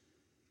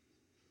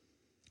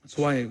 That's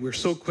why we're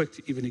so quick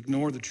to even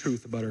ignore the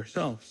truth about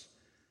ourselves.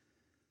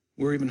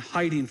 We're even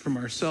hiding from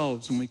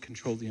ourselves when we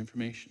control the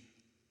information.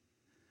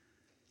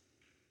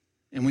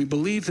 And we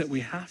believe that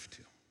we have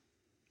to.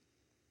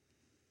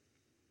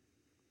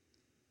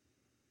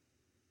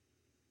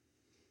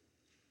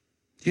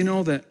 Do you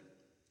know that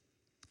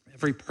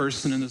every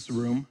person in this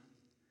room,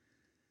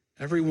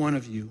 every one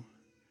of you,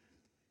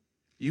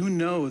 you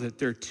know that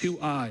there are two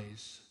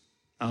eyes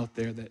out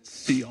there that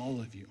see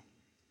all of you.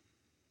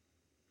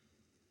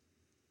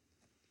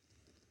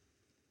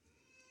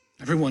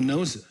 Everyone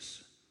knows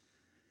this.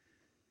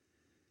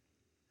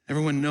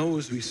 Everyone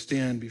knows we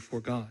stand before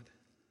God.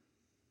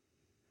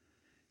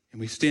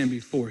 And we stand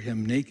before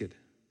him naked,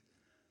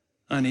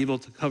 unable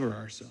to cover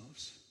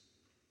ourselves,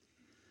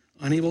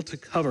 unable to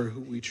cover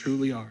who we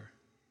truly are.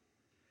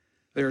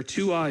 There are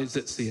two eyes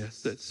that see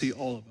us, that see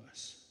all of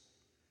us.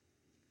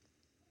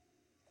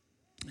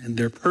 And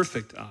they're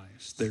perfect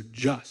eyes. They're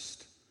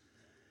just.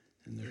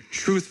 And they're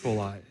truthful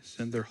eyes.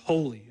 And they're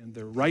holy. And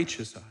they're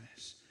righteous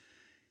eyes.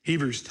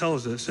 Hebrews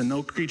tells us, and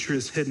no creature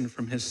is hidden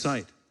from his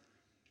sight,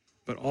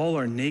 but all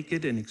are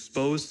naked and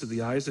exposed to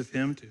the eyes of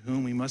him to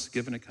whom we must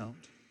give an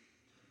account.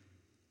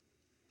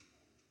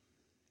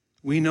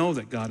 We know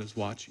that God is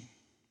watching.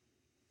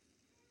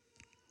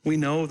 We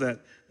know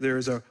that there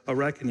is a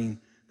reckoning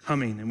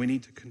coming, and we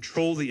need to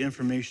control the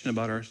information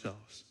about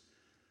ourselves.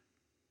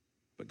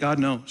 But God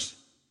knows.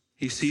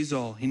 He sees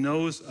all. He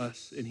knows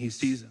us, and he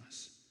sees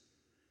us.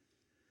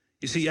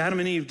 You see, Adam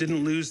and Eve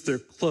didn't lose their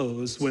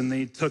clothes when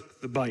they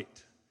took the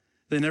bite.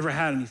 They never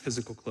had any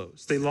physical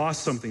clothes. They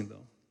lost something,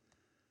 though.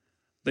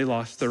 They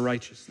lost their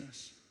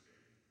righteousness.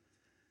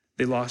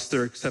 They lost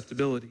their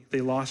acceptability.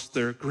 They lost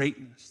their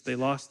greatness. They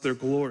lost their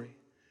glory.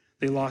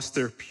 They lost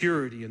their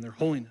purity and their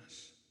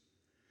holiness.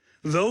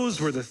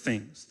 Those were the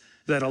things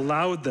that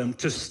allowed them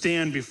to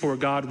stand before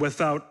God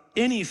without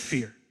any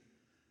fear,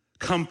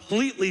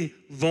 completely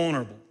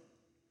vulnerable.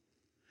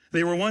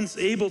 They were once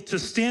able to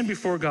stand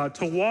before God,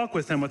 to walk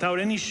with him without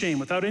any shame,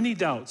 without any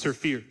doubts or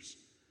fears.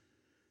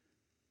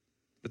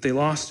 But they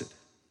lost it.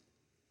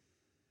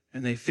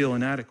 And they feel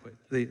inadequate.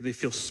 They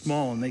feel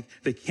small, and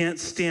they can't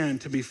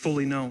stand to be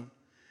fully known.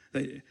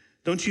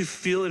 Don't you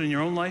feel it in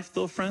your own life,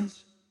 though,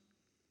 friends?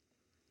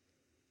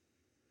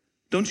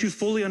 Don't you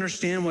fully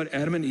understand what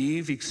Adam and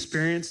Eve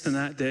experienced in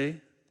that day?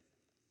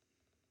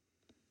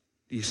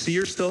 Do you see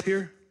yourself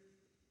here?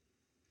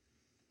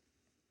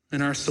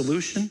 And our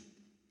solution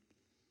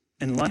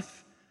in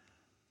life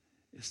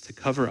is to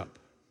cover up.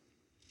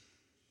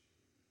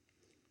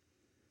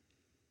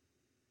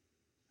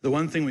 The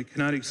one thing we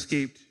cannot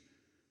escape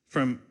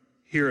from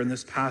here in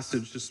this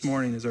passage this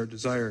morning is our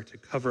desire to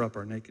cover up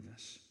our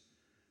nakedness.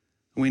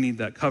 We need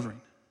that covering.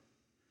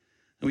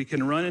 And we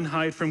can run and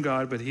hide from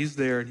God, but he's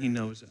there and he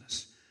knows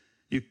us.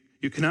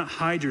 You cannot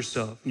hide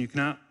yourself, and you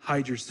cannot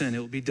hide your sin. It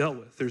will be dealt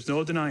with. There's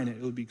no denying it.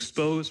 It will be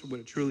exposed for what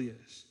it truly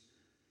is.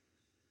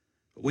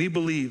 But we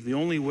believe the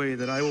only way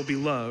that I will be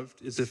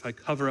loved is if I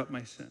cover up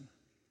my sin.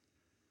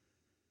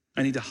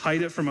 I need to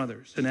hide it from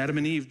others, and Adam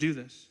and Eve do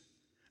this.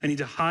 I need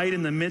to hide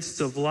in the midst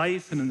of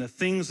life and in the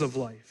things of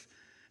life.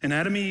 And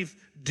Adam and Eve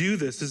do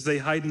this as they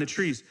hide in the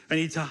trees. I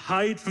need to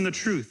hide from the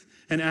truth.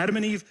 And Adam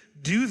and Eve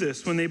do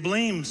this when they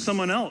blame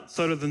someone else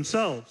out of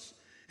themselves.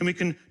 And we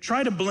can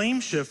try to blame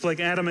shift like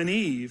Adam and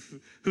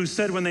Eve, who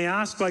said when they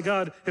asked by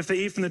God if they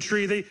ate from the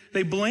tree,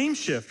 they blame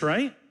shift,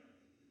 right?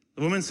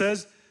 The woman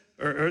says,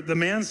 or the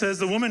man says,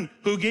 the woman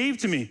who gave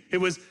to me, it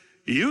was,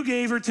 you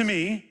gave her to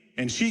me,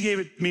 and she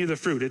gave me the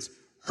fruit. It's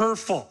her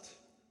fault.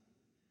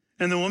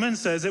 And the woman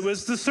says, it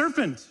was the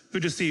serpent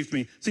who deceived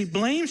me. See,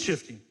 blame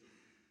shifting.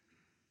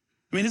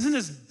 I mean, isn't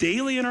this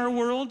daily in our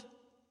world?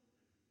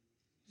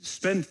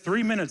 Spend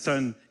 3 minutes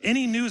on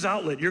any news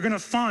outlet, you're going to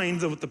find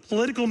that with the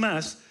political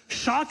mess,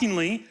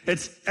 shockingly,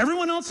 it's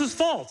everyone else's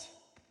fault.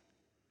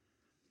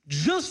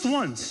 Just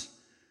once,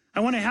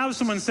 I want to have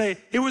someone say,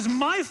 it was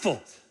my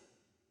fault.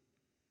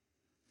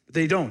 But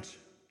they don't.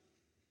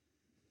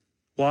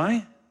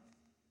 Why?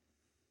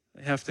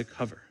 They have to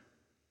cover.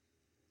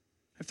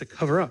 They have to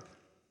cover up.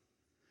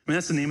 I mean,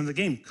 that's the name of the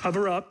game.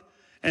 Cover up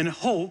and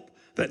hope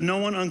that no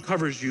one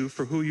uncovers you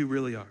for who you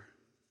really are.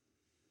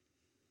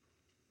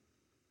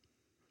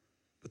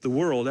 But the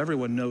world,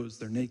 everyone knows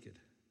they're naked.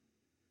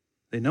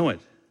 They know it.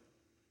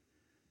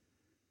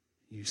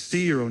 You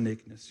see your own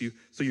nakedness.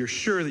 So you're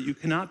sure that you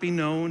cannot be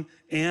known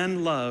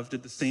and loved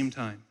at the same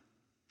time.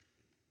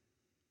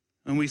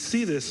 And we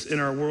see this in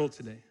our world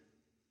today.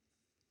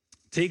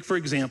 Take, for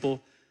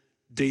example,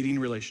 dating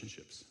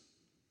relationships.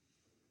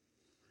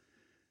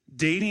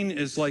 Dating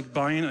is like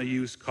buying a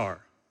used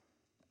car.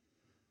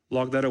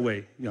 Log that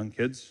away, young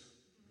kids.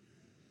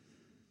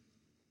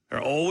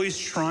 They're always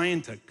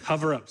trying to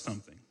cover up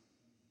something.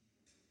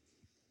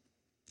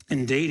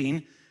 In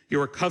dating,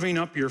 you are covering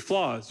up your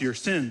flaws, your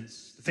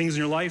sins, the things in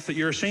your life that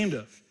you're ashamed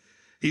of.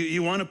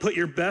 You want to put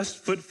your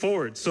best foot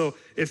forward. So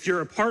if your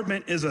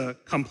apartment is a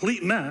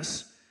complete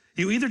mess,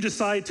 you either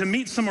decide to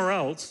meet somewhere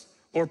else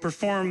or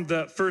perform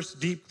the first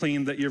deep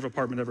clean that your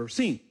apartment ever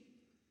seen.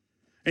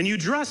 And you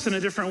dress in a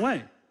different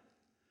way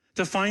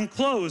to find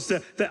clothes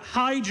that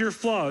hide your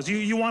flaws.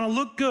 You want to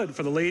look good.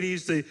 For the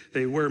ladies,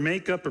 they wear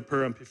makeup or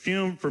put on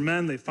perfume. For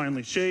men, they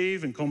finally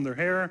shave and comb their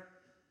hair.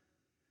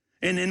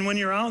 And when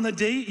you're out on the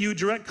date, you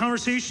direct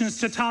conversations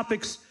to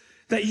topics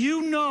that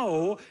you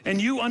know and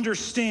you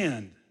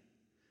understand,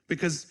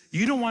 because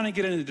you don't want to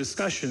get into a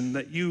discussion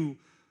that you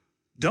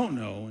don't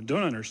know and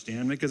don't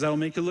understand, because that'll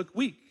make you look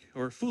weak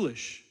or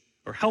foolish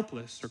or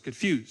helpless or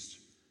confused.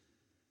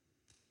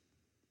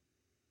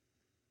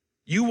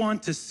 You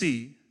want to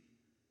see,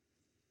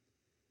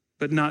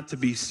 but not to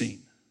be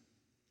seen.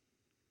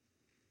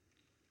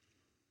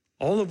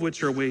 All of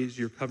which are ways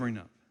you're covering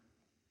up.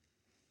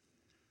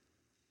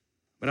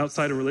 But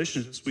outside of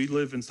relationships, we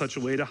live in such a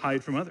way to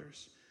hide from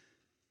others.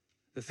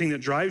 The thing that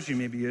drives you,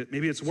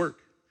 maybe it's work.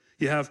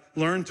 You have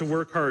learned to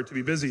work hard, to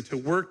be busy, to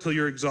work till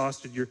you're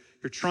exhausted. You're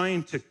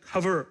trying to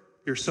cover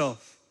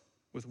yourself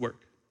with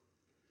work.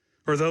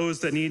 Or those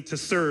that need to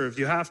serve,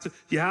 you have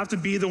to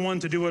be the one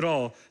to do it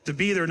all, to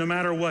be there no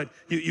matter what.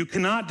 You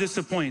cannot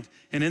disappoint.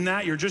 And in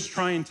that, you're just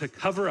trying to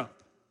cover up.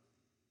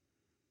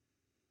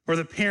 Or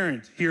the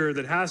parent here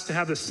that has to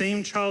have the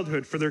same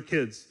childhood for their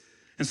kids.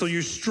 And so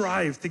you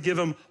strive to give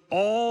them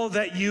all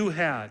that you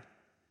had.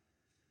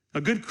 A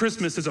good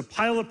Christmas is a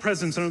pile of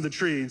presents under the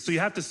tree. And so you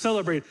have to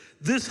celebrate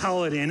this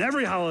holiday and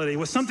every holiday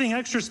with something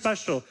extra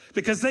special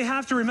because they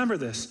have to remember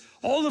this,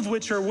 all of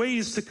which are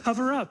ways to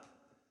cover up.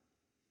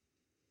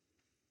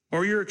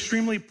 Or you're an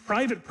extremely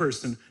private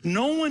person.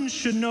 No one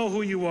should know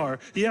who you are.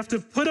 You have to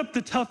put up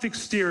the tough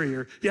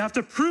exterior. You have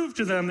to prove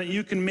to them that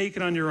you can make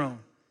it on your own.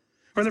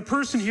 Or the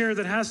person here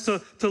that has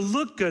to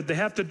look good. They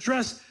have to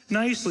dress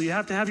nicely. You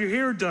have to have your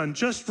hair done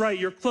just right,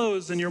 your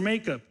clothes and your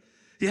makeup.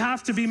 You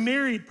have to be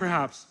married,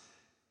 perhaps,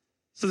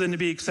 so then to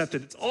be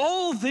accepted. It's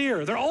all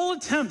there. They're all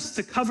attempts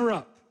to cover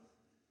up,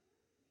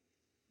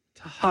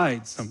 to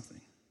hide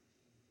something.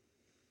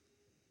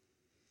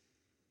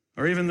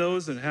 Or even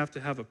those that have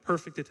to have a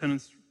perfect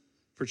attendance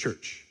for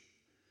church.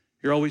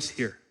 You're always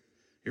here.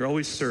 You're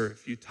always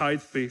serve. You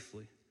tithe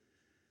faithfully.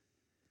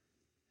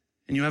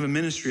 And you have a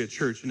ministry at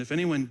church. And if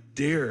anyone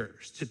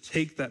dares to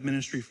take that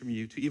ministry from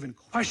you, to even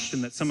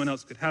question that someone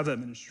else could have that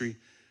ministry,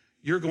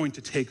 you're going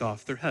to take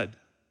off their head.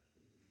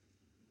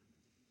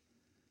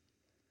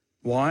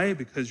 Why?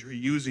 Because you're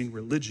using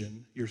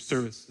religion, your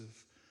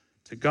services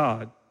to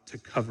God, to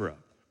cover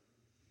up.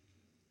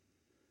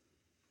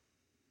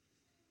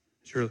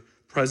 It's your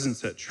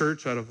presence at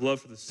church out of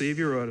love for the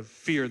Savior or out of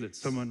fear that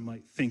someone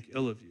might think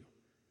ill of you.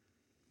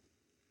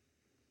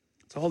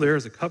 It's all there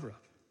as a cover-up.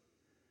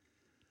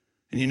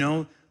 And you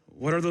know,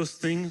 what are those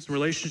things?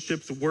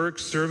 Relationships, work,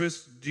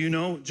 service. Do you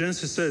know?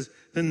 Genesis says,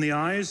 then the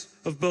eyes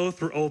of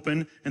both were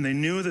open, and they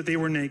knew that they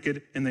were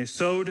naked, and they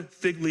sewed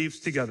fig leaves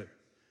together.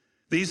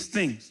 These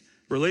things,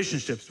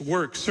 relationships,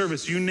 work,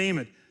 service, you name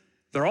it,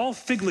 they're all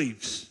fig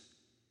leaves.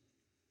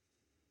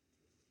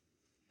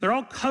 They're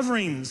all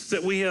coverings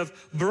that we have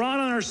brought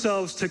on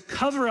ourselves to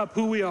cover up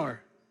who we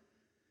are.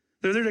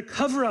 They're there to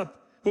cover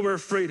up what we're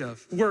afraid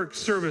of. Work,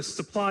 service,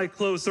 supply,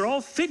 clothes, they're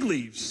all fig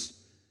leaves.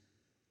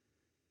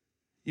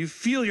 You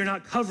feel you're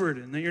not covered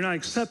and that you're not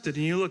accepted,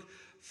 and you look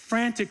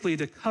frantically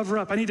to cover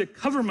up. I need to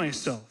cover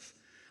myself.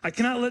 I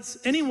cannot let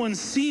anyone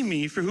see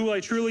me for who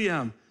I truly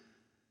am.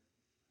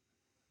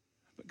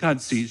 But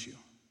God sees you.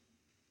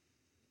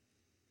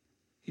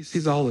 He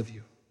sees all of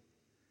you.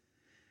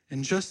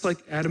 And just like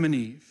Adam and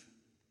Eve,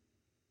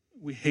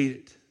 we hate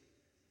it.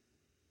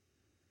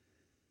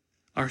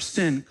 Our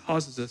sin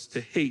causes us to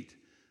hate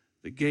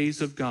the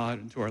gaze of God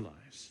into our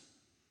lives.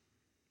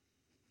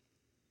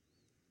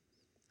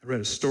 I read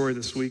a story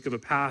this week of a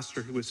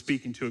pastor who was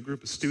speaking to a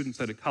group of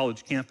students at a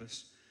college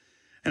campus.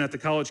 And at the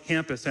college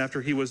campus,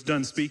 after he was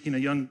done speaking, a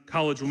young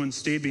college woman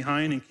stayed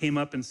behind and came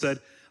up and said,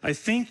 I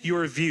think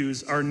your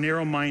views are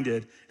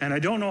narrow-minded, and I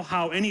don't know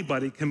how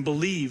anybody can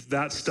believe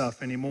that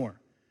stuff anymore.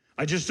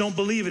 I just don't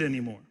believe it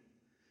anymore.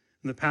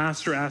 And the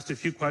pastor asked a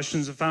few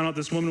questions and found out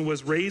this woman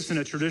was raised in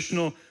a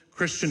traditional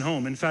Christian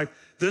home. In fact,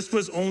 this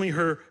was only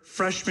her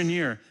freshman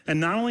year.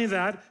 And not only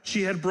that,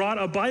 she had brought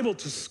a Bible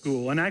to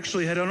school and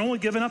actually had only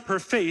given up her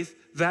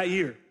faith that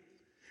year.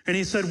 And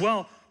he said,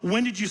 well,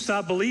 when did you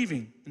stop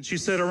believing? And she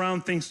said,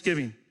 around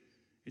Thanksgiving.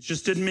 It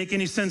just didn't make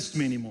any sense to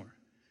me anymore.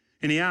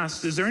 And he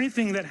asked, is there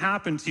anything that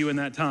happened to you in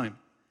that time?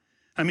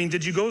 I mean,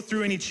 did you go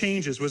through any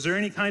changes? Was there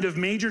any kind of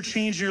major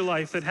change in your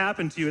life that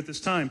happened to you at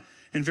this time?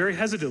 And very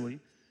hesitantly,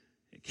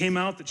 it came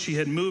out that she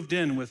had moved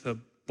in with a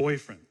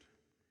boyfriend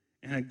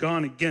and had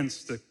gone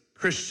against the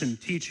Christian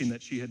teaching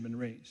that she had been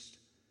raised.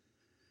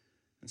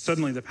 And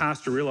suddenly the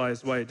pastor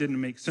realized why it didn't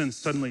make sense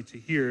suddenly to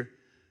hear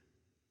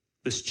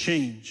this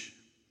change.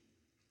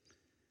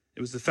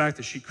 It was the fact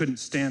that she couldn't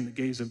stand the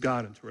gaze of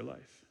God into her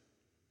life.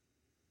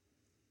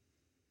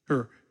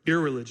 Her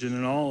irreligion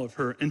and all of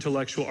her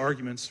intellectual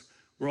arguments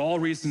were all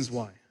reasons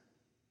why.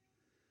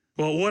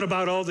 Well, what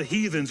about all the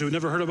heathens who had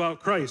never heard about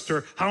Christ?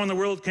 Or how in the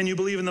world can you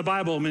believe in the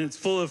Bible? I mean, it's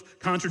full of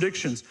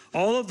contradictions.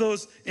 All of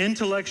those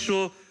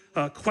intellectual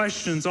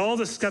questions, all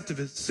the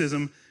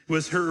skepticism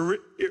was her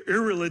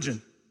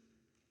irreligion.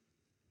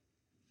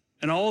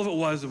 And all of it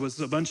was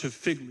a bunch of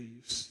fig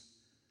leaves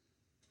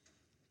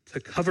to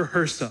cover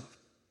herself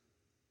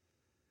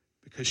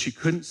because she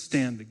couldn't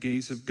stand the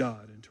gaze of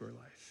God into her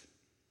life.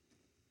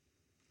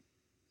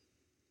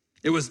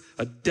 It was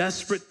a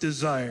desperate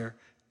desire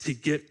to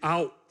get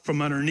out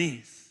from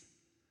underneath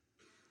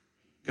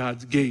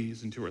God's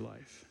gaze into her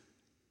life.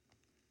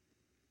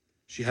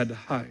 She had to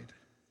hide.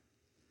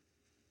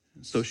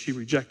 And so she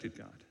rejected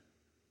God.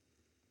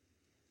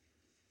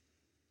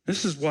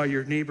 This is why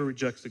your neighbor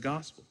rejects the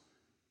gospel.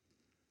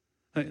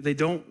 They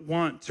don't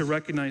want to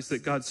recognize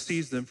that God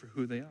sees them for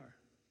who they are.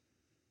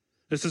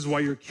 This is why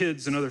your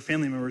kids and other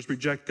family members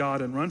reject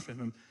God and run from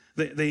him.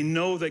 They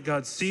know that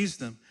God sees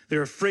them.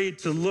 They're afraid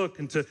to look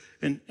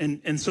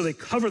and so they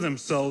cover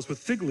themselves with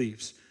fig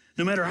leaves.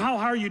 No matter how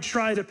hard you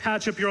try to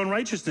patch up your own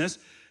righteousness,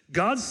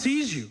 God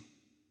sees you.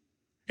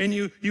 And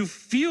you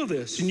feel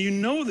this and you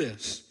know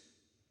this.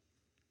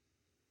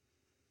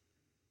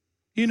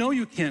 You know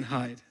you can't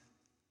hide.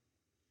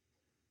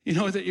 You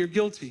know that you're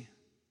guilty.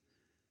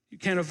 You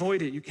can't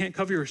avoid it. You can't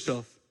cover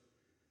yourself.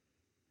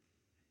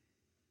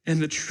 And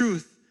the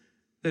truth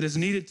that is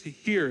needed to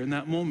hear in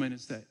that moment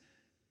is that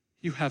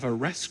you have a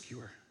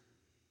rescuer.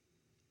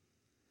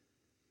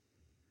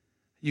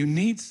 You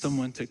need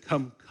someone to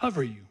come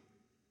cover you.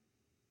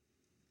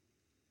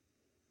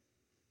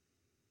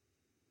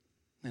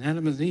 And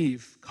Adam and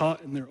Eve,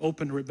 caught in their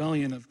open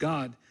rebellion of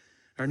God,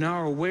 are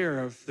now aware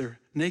of their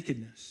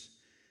nakedness,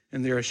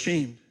 and they're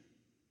ashamed.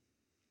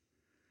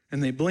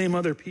 And they blame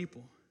other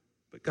people,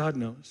 but God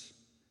knows.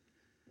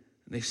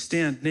 And they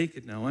stand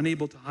naked now,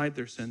 unable to hide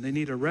their sin. They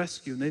need a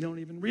rescue, and they don't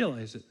even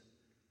realize it.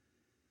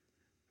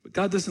 But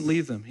God doesn't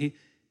leave them. He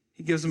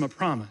gives them a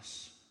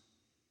promise.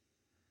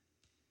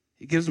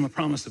 He gives them a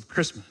promise of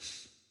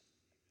Christmas.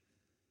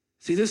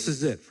 See, this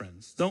is it,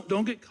 friends.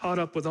 Don't get caught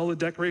up with all the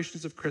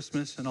decorations of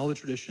Christmas and all the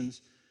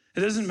traditions.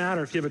 It doesn't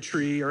matter if you have a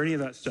tree or any of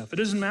that stuff. It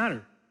doesn't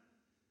matter.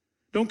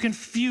 Don't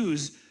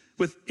confuse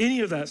with any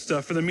of that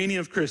stuff for the meaning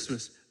of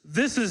Christmas.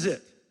 This is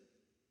it.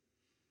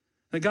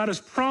 That God has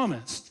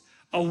promised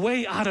a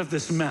way out of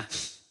this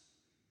mess.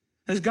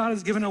 As God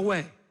has given a way.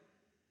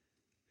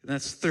 And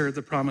that's third,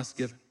 the promise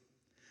given.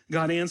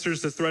 God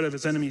answers the threat of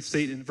his enemy,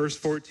 Satan. In verse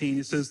 14,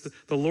 he says,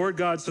 the Lord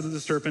God said to the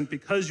serpent,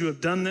 because you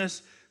have done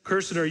this,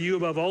 cursed are you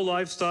above all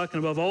livestock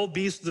and above all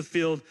beasts of the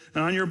field,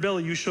 and on your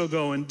belly you shall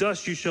go, and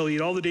dust you shall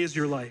eat all the days of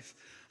your life.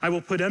 I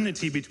will put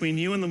enmity between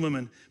you and the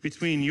woman,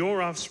 between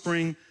your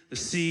offspring, the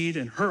seed,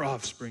 and her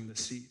offspring, the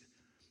seed.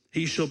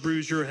 He shall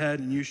bruise your head,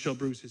 and you shall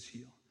bruise his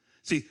heel.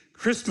 See,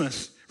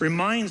 Christmas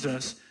reminds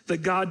us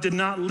that God did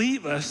not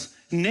leave us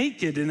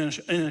naked and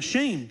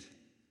ashamed.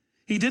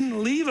 He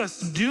didn't leave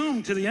us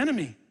doomed to the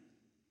enemy.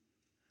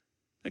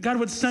 That God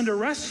would send a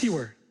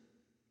rescuer.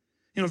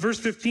 You know, verse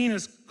 15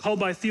 is called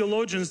by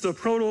theologians the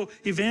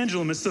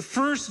proto-evangelium. It's the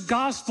first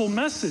gospel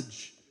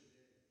message.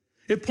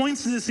 It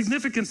points to the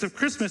significance of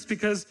Christmas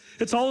because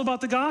it's all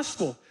about the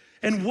gospel.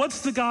 And what's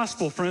the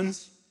gospel,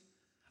 friends?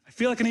 I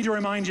feel like I need to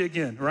remind you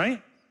again,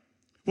 right?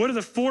 What are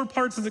the 4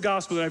 parts of the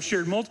gospel that I've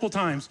shared multiple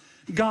times?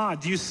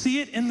 God, do you see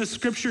it in the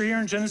scripture here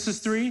in Genesis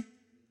 3?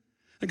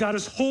 That God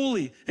is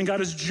holy and God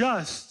is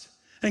just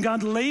and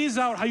God lays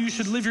out how you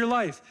should live your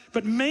life.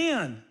 But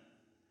man,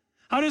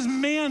 how does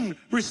man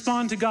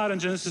respond to God in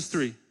Genesis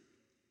 3?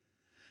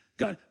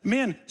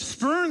 Man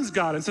spurns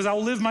God and says, I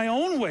will live my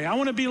own way. I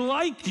want to be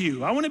like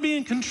you. I want to be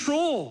in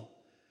control.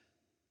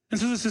 And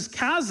so there's this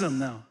chasm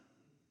now.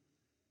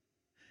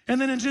 And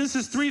then in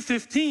Genesis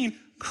 3:15,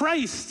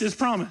 Christ is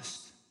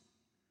promised.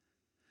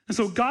 And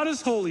so God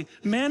is holy,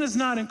 man is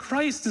not, and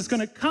Christ is going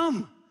to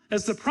come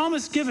as the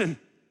promise given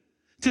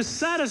to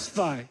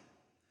satisfy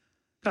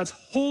God's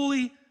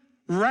holy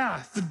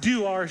wrath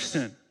due our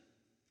sin.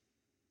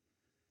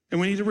 And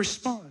we need to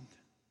respond.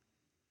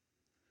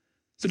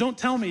 So don't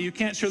tell me you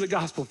can't share the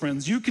gospel,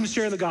 friends. You can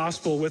share the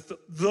gospel with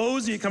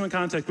those that you come in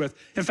contact with.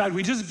 In fact,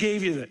 we just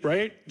gave you that,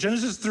 right?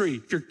 Genesis 3.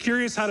 If you're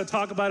curious how to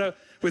talk about it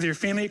with your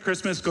family at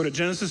Christmas, go to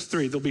Genesis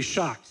 3. They'll be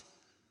shocked.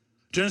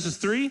 Genesis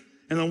 3,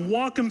 and then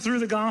walk them through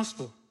the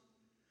gospel.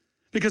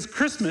 Because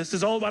Christmas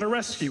is all about a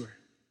rescuer.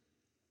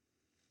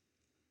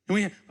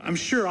 And I'm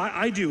sure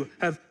I do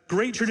have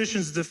great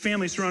traditions of the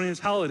family surrounding this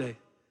holiday.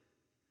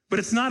 But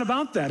it's not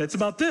about that. It's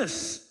about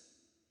this.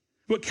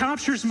 What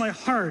captures my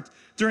heart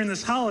during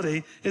this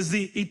holiday is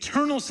the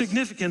eternal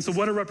significance of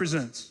what it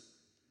represents.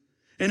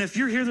 And if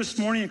you're here this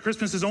morning and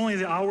Christmas is only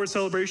the hour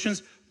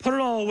celebrations, put it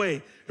all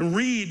away and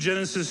read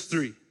Genesis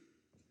 3.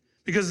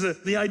 Because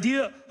the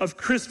idea of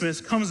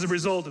Christmas comes as a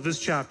result of this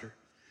chapter.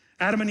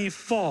 Adam and Eve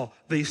fall,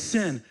 they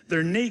sin,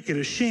 they're naked,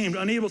 ashamed,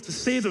 unable to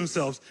save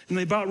themselves, and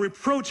they brought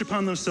reproach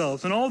upon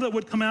themselves and all that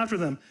would come after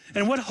them.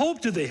 And what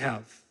hope did they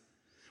have?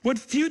 What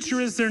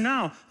future is there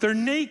now? They're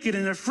naked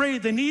and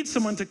afraid. They need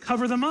someone to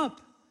cover them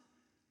up.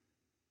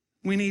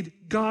 We need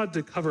God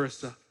to cover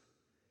us up.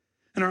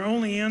 And our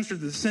only answer to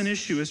the sin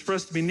issue is for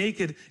us to be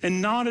naked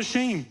and not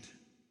ashamed.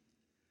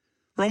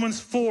 Romans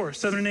 4,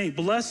 7 and 8.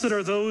 Blessed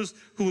are those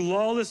whose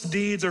lawless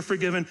deeds are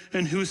forgiven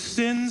and whose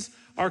sins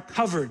are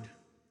covered.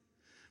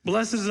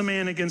 Blessed is the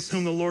man against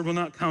whom the Lord will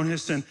not count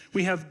his sin.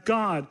 We have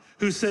God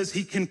who says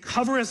he can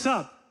cover us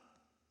up.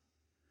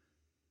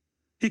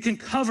 He can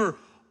cover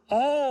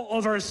all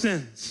of our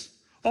sins,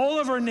 all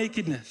of our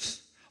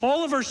nakedness,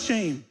 all of our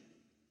shame.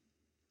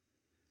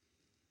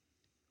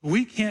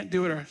 We can't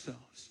do it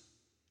ourselves.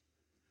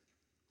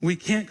 We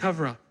can't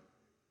cover up.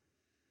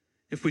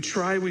 If we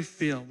try, we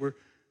fail.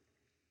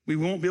 We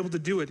won't be able to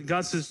do it. And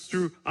God says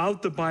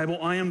throughout the Bible,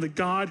 I am the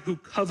God who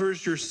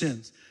covers your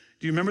sins.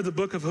 Do you remember the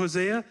book of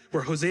Hosea,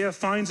 where Hosea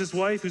finds his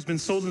wife who's been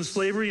sold into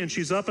slavery and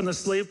she's up in the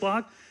slave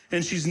block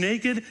and she's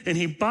naked and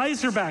he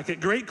buys her back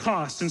at great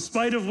cost in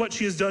spite of what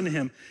she has done to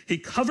him. He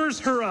covers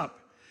her up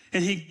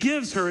and he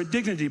gives her a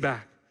dignity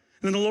back.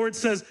 And then the Lord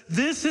says,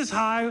 this is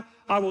how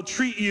I will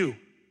treat you.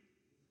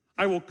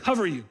 I will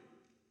cover you.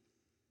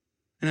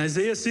 In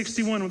Isaiah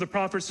 61, where the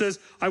prophet says,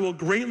 I will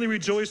greatly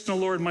rejoice in the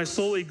Lord. My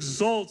soul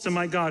exults in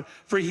my God,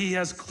 for he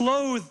has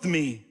clothed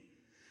me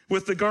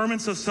with the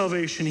garments of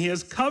salvation. He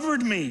has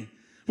covered me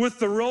with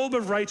the robe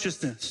of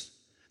righteousness.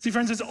 See,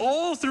 friends, it's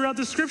all throughout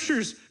the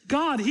scriptures.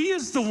 God, he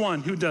is the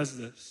one who does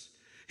this.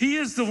 He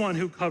is the one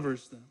who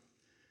covers them.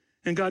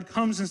 And God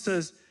comes and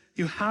says,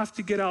 you have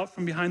to get out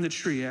from behind the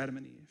tree, Adam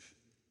and Eve.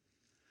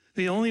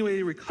 The only way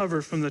to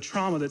recover from the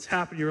trauma that's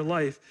happened in your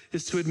life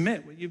is to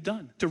admit what you've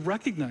done, to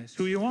recognize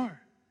who you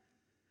are.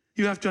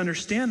 You have to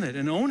understand that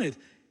and own it,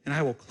 and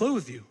I will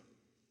clothe you.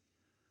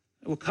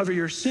 I will cover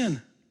your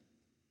sin.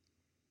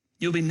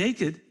 You'll be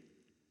naked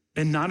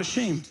and not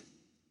ashamed.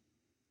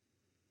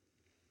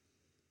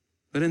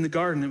 But in the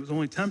garden, it was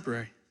only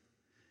temporary.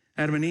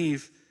 Adam and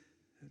Eve,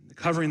 the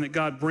covering that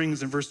God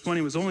brings in verse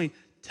 20 was only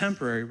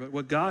temporary, but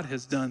what God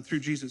has done through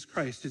Jesus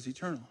Christ is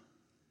eternal.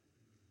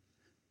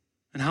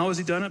 And how has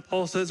he done it?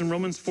 Paul says in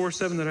Romans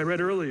 4:7 that I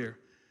read earlier.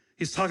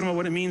 He's talking about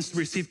what it means to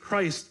receive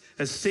Christ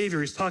as Savior.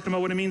 He's talking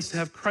about what it means to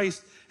have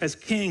Christ as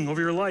King over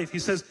your life. He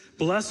says,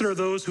 blessed are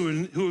those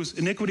whose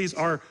iniquities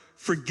are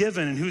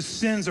forgiven and whose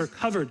sins are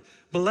covered.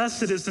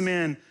 Blessed is the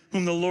man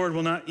whom the Lord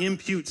will not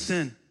impute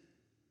sin.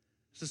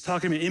 This is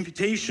talking about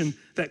imputation,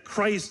 that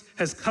Christ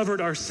has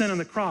covered our sin on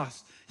the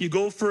cross. You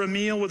go for a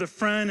meal with a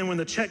friend, and when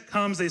the check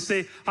comes, they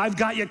say, I've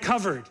got you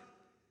covered.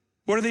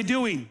 What are they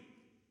doing?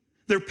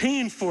 They're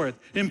paying for it,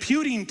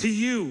 imputing to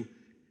you.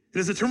 It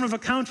is a term of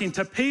accounting,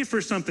 to pay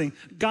for something.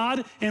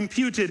 God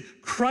imputed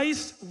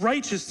Christ's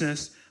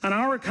righteousness on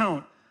our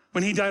account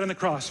when he died on the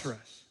cross for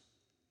us.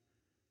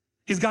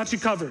 He's got you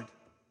covered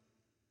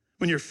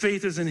when your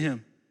faith is in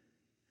him.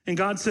 And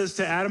God says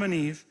to Adam and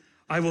Eve,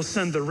 I will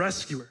send the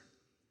rescuer.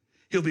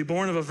 He'll be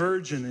born of a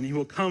virgin, and he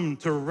will come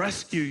to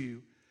rescue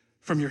you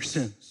from your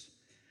sins.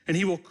 And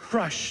he will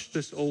crush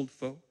this old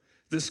foe,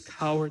 this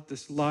coward,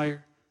 this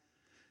liar.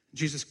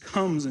 Jesus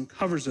comes and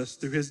covers us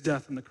through his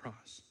death on the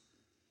cross.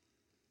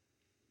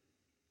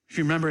 If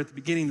you remember at the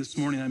beginning this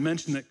morning, I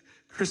mentioned that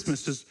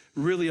Christmas is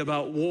really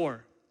about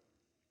war.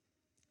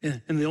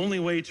 And the only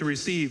way to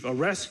receive a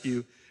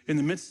rescue in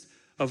the midst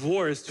of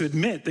war is to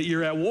admit that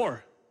you're at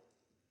war.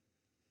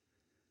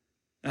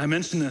 And I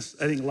mentioned this,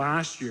 I think,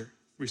 last year,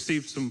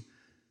 received some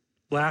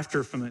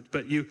laughter from it,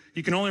 but you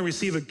can only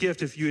receive a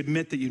gift if you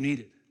admit that you need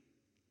it.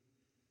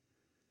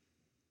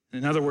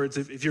 In other words,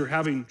 if you're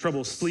having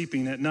trouble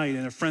sleeping at night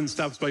and a friend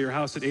stops by your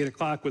house at 8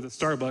 o'clock with a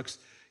Starbucks,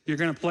 you're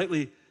gonna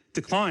politely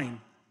decline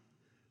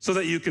so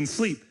that you can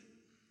sleep.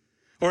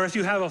 Or if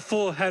you have a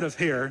full head of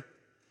hair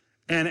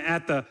and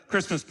at the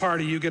Christmas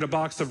party you get a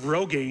box of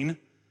Rogaine,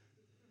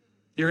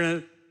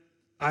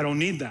 I don't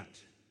need that.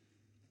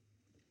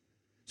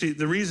 See,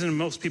 the reason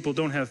most people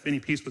don't have any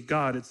peace with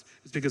God is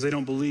because they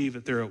don't believe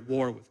that they're at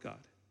war with God.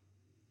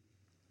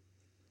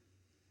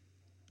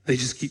 They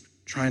just keep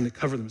trying to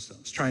cover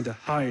themselves, trying to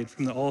hide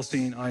from the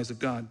all-seeing eyes of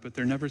God, but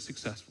they're never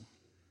successful.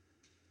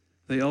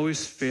 They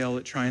always fail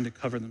at trying to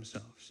cover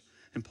themselves.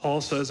 And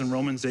Paul says in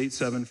Romans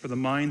 8:7, for the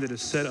mind that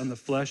is set on the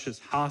flesh is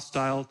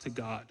hostile to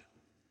God.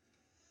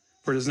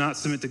 For it does not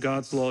submit to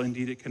God's law,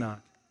 indeed it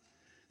cannot.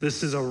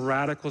 This is a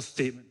radical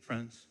statement,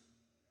 friends.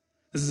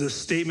 This is a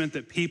statement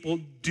that people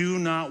do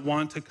not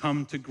want to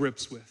come to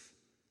grips with.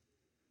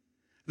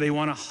 They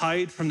want to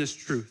hide from this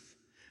truth.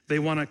 They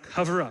want to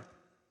cover up.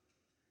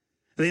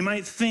 They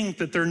might think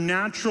that their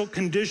natural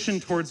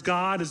condition towards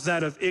God is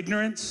that of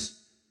ignorance,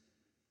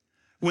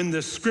 when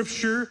the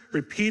scripture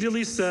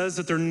repeatedly says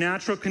that their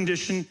natural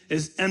condition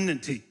is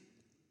enmity.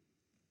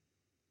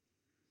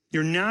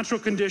 Your natural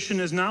condition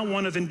is not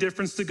one of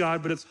indifference to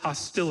God, but it's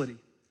hostility.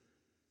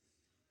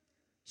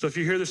 So if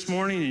you're here this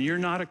morning and you're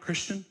not a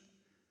Christian,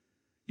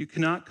 you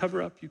cannot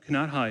cover up, you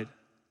cannot hide.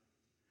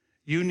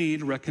 You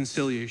need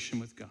reconciliation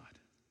with God.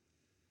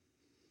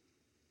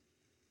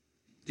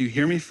 Do you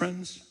hear me,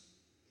 friends?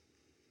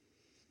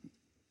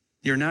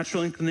 Your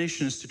natural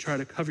inclination is to try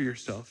to cover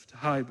yourself, to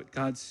hide, but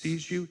God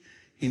sees you,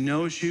 he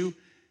knows you,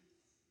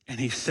 and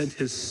he sent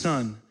his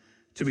son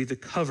to be the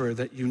cover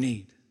that you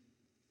need.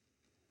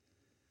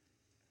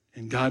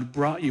 And God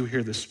brought you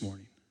here this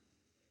morning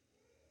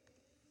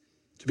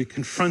to be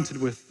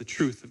confronted with the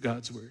truth of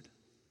God's word.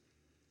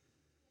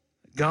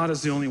 God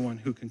is the only one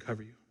who can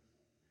cover you.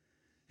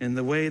 And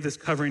the way this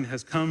covering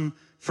has come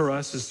for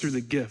us is through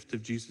the gift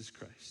of Jesus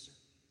Christ.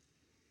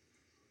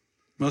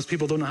 Most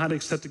people don't know how to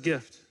accept a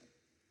gift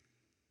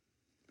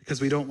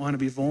because we don't want to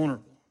be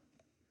vulnerable.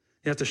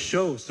 You have to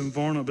show some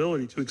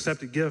vulnerability to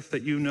accept a gift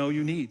that you know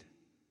you need.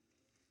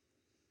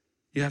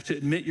 You have to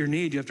admit your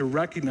need. You have to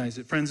recognize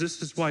it. Friends,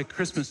 this is why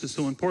Christmas is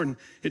so important.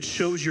 It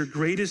shows your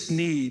greatest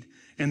need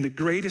and the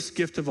greatest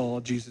gift of all,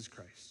 Jesus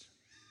Christ.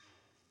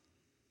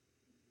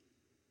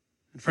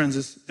 And friends,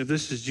 if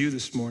this is you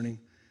this morning,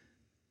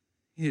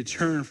 you need to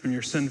turn from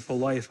your sinful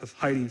life of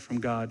hiding from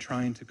God,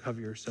 trying to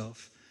cover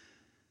yourself,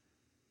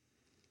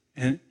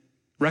 and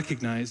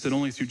recognize that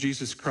only through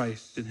Jesus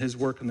Christ and his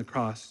work on the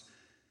cross,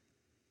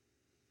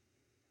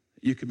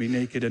 you can be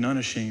naked and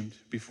unashamed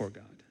before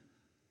God.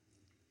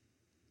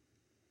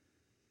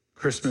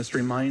 Christmas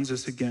reminds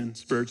us again,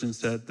 Spurgeon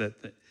said,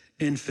 that the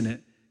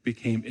infinite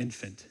became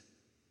infant.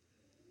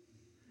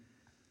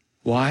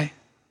 Why?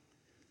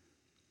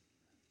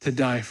 To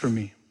die for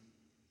me.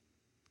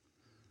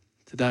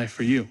 To die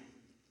for you.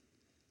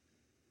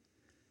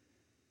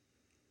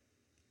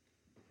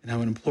 And I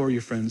would implore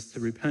you, friends, to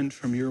repent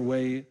from your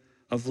way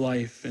of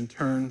life and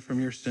turn from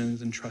your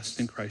sins and trust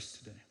in Christ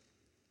today.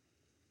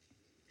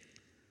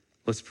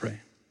 Let's pray.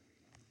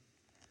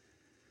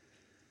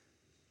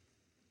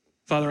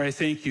 Father, I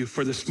thank you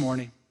for this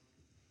morning.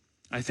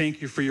 I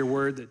thank you for your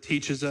word that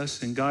teaches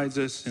us and guides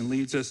us and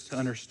leads us to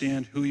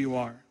understand who you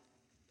are.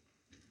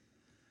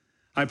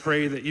 I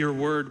pray that your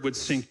word would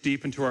sink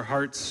deep into our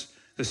hearts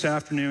this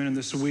afternoon and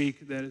this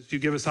week, that as you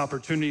give us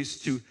opportunities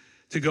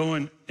to go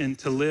and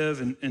to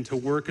live and to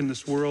work in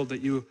this world,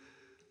 that you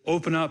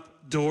open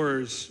up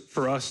doors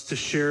for us to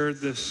share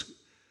this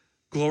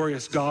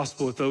glorious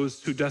gospel with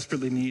those who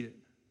desperately need it.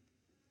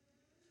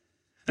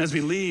 And as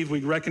we leave,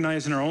 we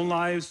recognize in our own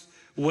lives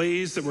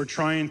ways that we're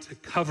trying to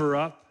cover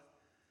up,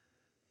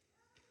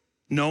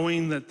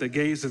 knowing that the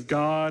gaze of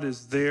God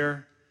is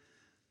there,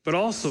 but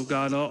also,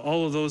 God,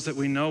 all of those that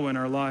we know in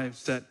our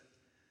lives that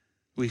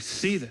we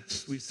see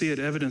this. We see it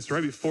evidenced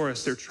right before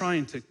us. They're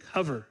trying to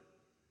cover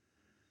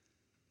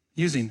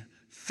using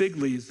fig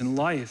leaves in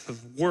life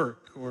of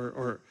work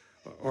or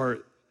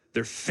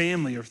their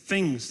family or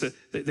things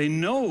that they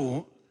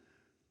know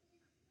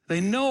they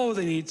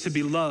need to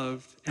be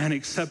loved and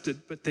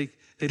accepted, but they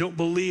don't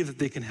believe that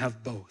they can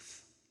have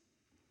both.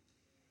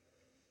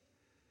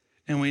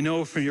 And we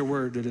know from your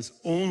word that it's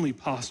only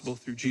possible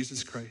through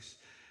Jesus Christ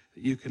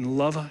that you can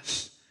love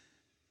us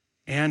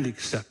and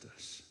accept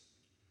us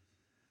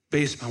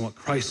based upon what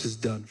Christ has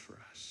done for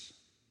us.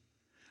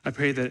 I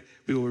pray that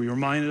we will be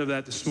reminded of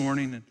that this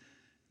morning and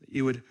that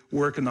you would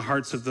work in the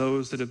hearts of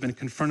those that have been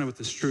confronted with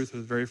this truth for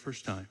the very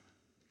first time,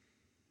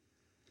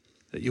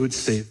 that you would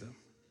save them,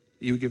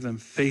 that you would give them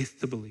faith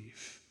to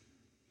believe.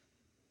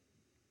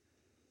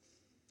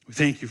 We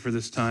thank you for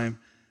this time.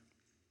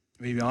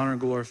 May you be honored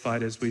and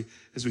glorified as we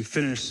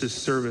finish this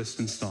service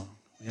in song.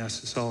 We ask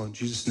this all in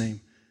Jesus'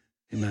 name.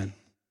 Amen.